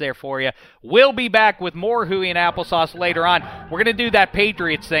draft. That's there for you. We'll be back with more Huey and Applesauce later on. We're going to do that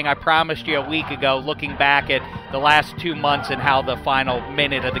Patriots thing I promised you a week ago, looking back at the last 2 months and how the final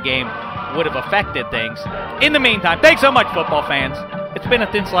minute of the game would have affected things. In the meantime, thanks so much, football fans. It's been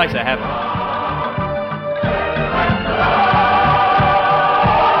a thin slice of heaven.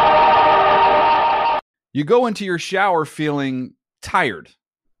 You go into your shower feeling tired,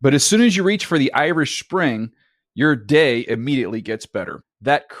 but as soon as you reach for the Irish Spring, your day immediately gets better.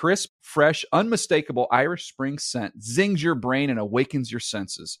 That crisp, fresh, unmistakable Irish Spring scent zings your brain and awakens your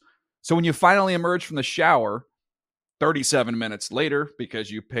senses. So when you finally emerge from the shower, 37 minutes later, because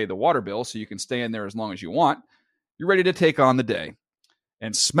you pay the water bill so you can stay in there as long as you want, you're ready to take on the day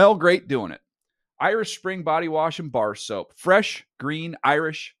and smell great doing it. Irish Spring Body Wash and Bar Soap. Fresh, green,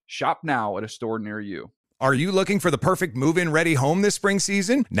 Irish. Shop now at a store near you. Are you looking for the perfect move-in ready home this spring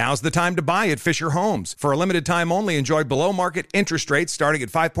season? Now's the time to buy at Fisher Homes. For a limited time only, enjoy below-market interest rates starting at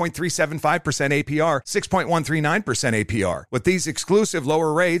 5.375% APR, 6.139% APR. With these exclusive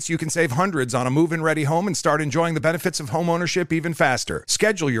lower rates, you can save hundreds on a move-in ready home and start enjoying the benefits of home ownership even faster.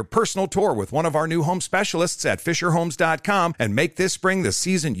 Schedule your personal tour with one of our new home specialists at FisherHomes.com and make this spring the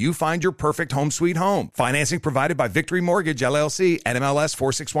season you find your perfect home sweet home. Financing provided by Victory Mortgage, LLC, NMLS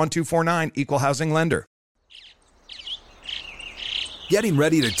 461249, Equal Housing Lender. Getting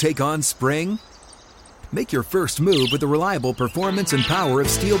ready to take on spring? Make your first move with the reliable performance and power of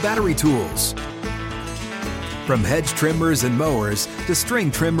Steel battery tools. From hedge trimmers and mowers to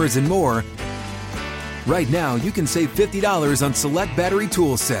string trimmers and more, right now you can save $50 on select battery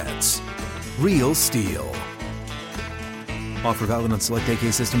tool sets. Real Steel. Offer valid on select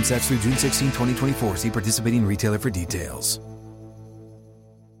AK system sets through June 16, 2024. See participating retailer for details.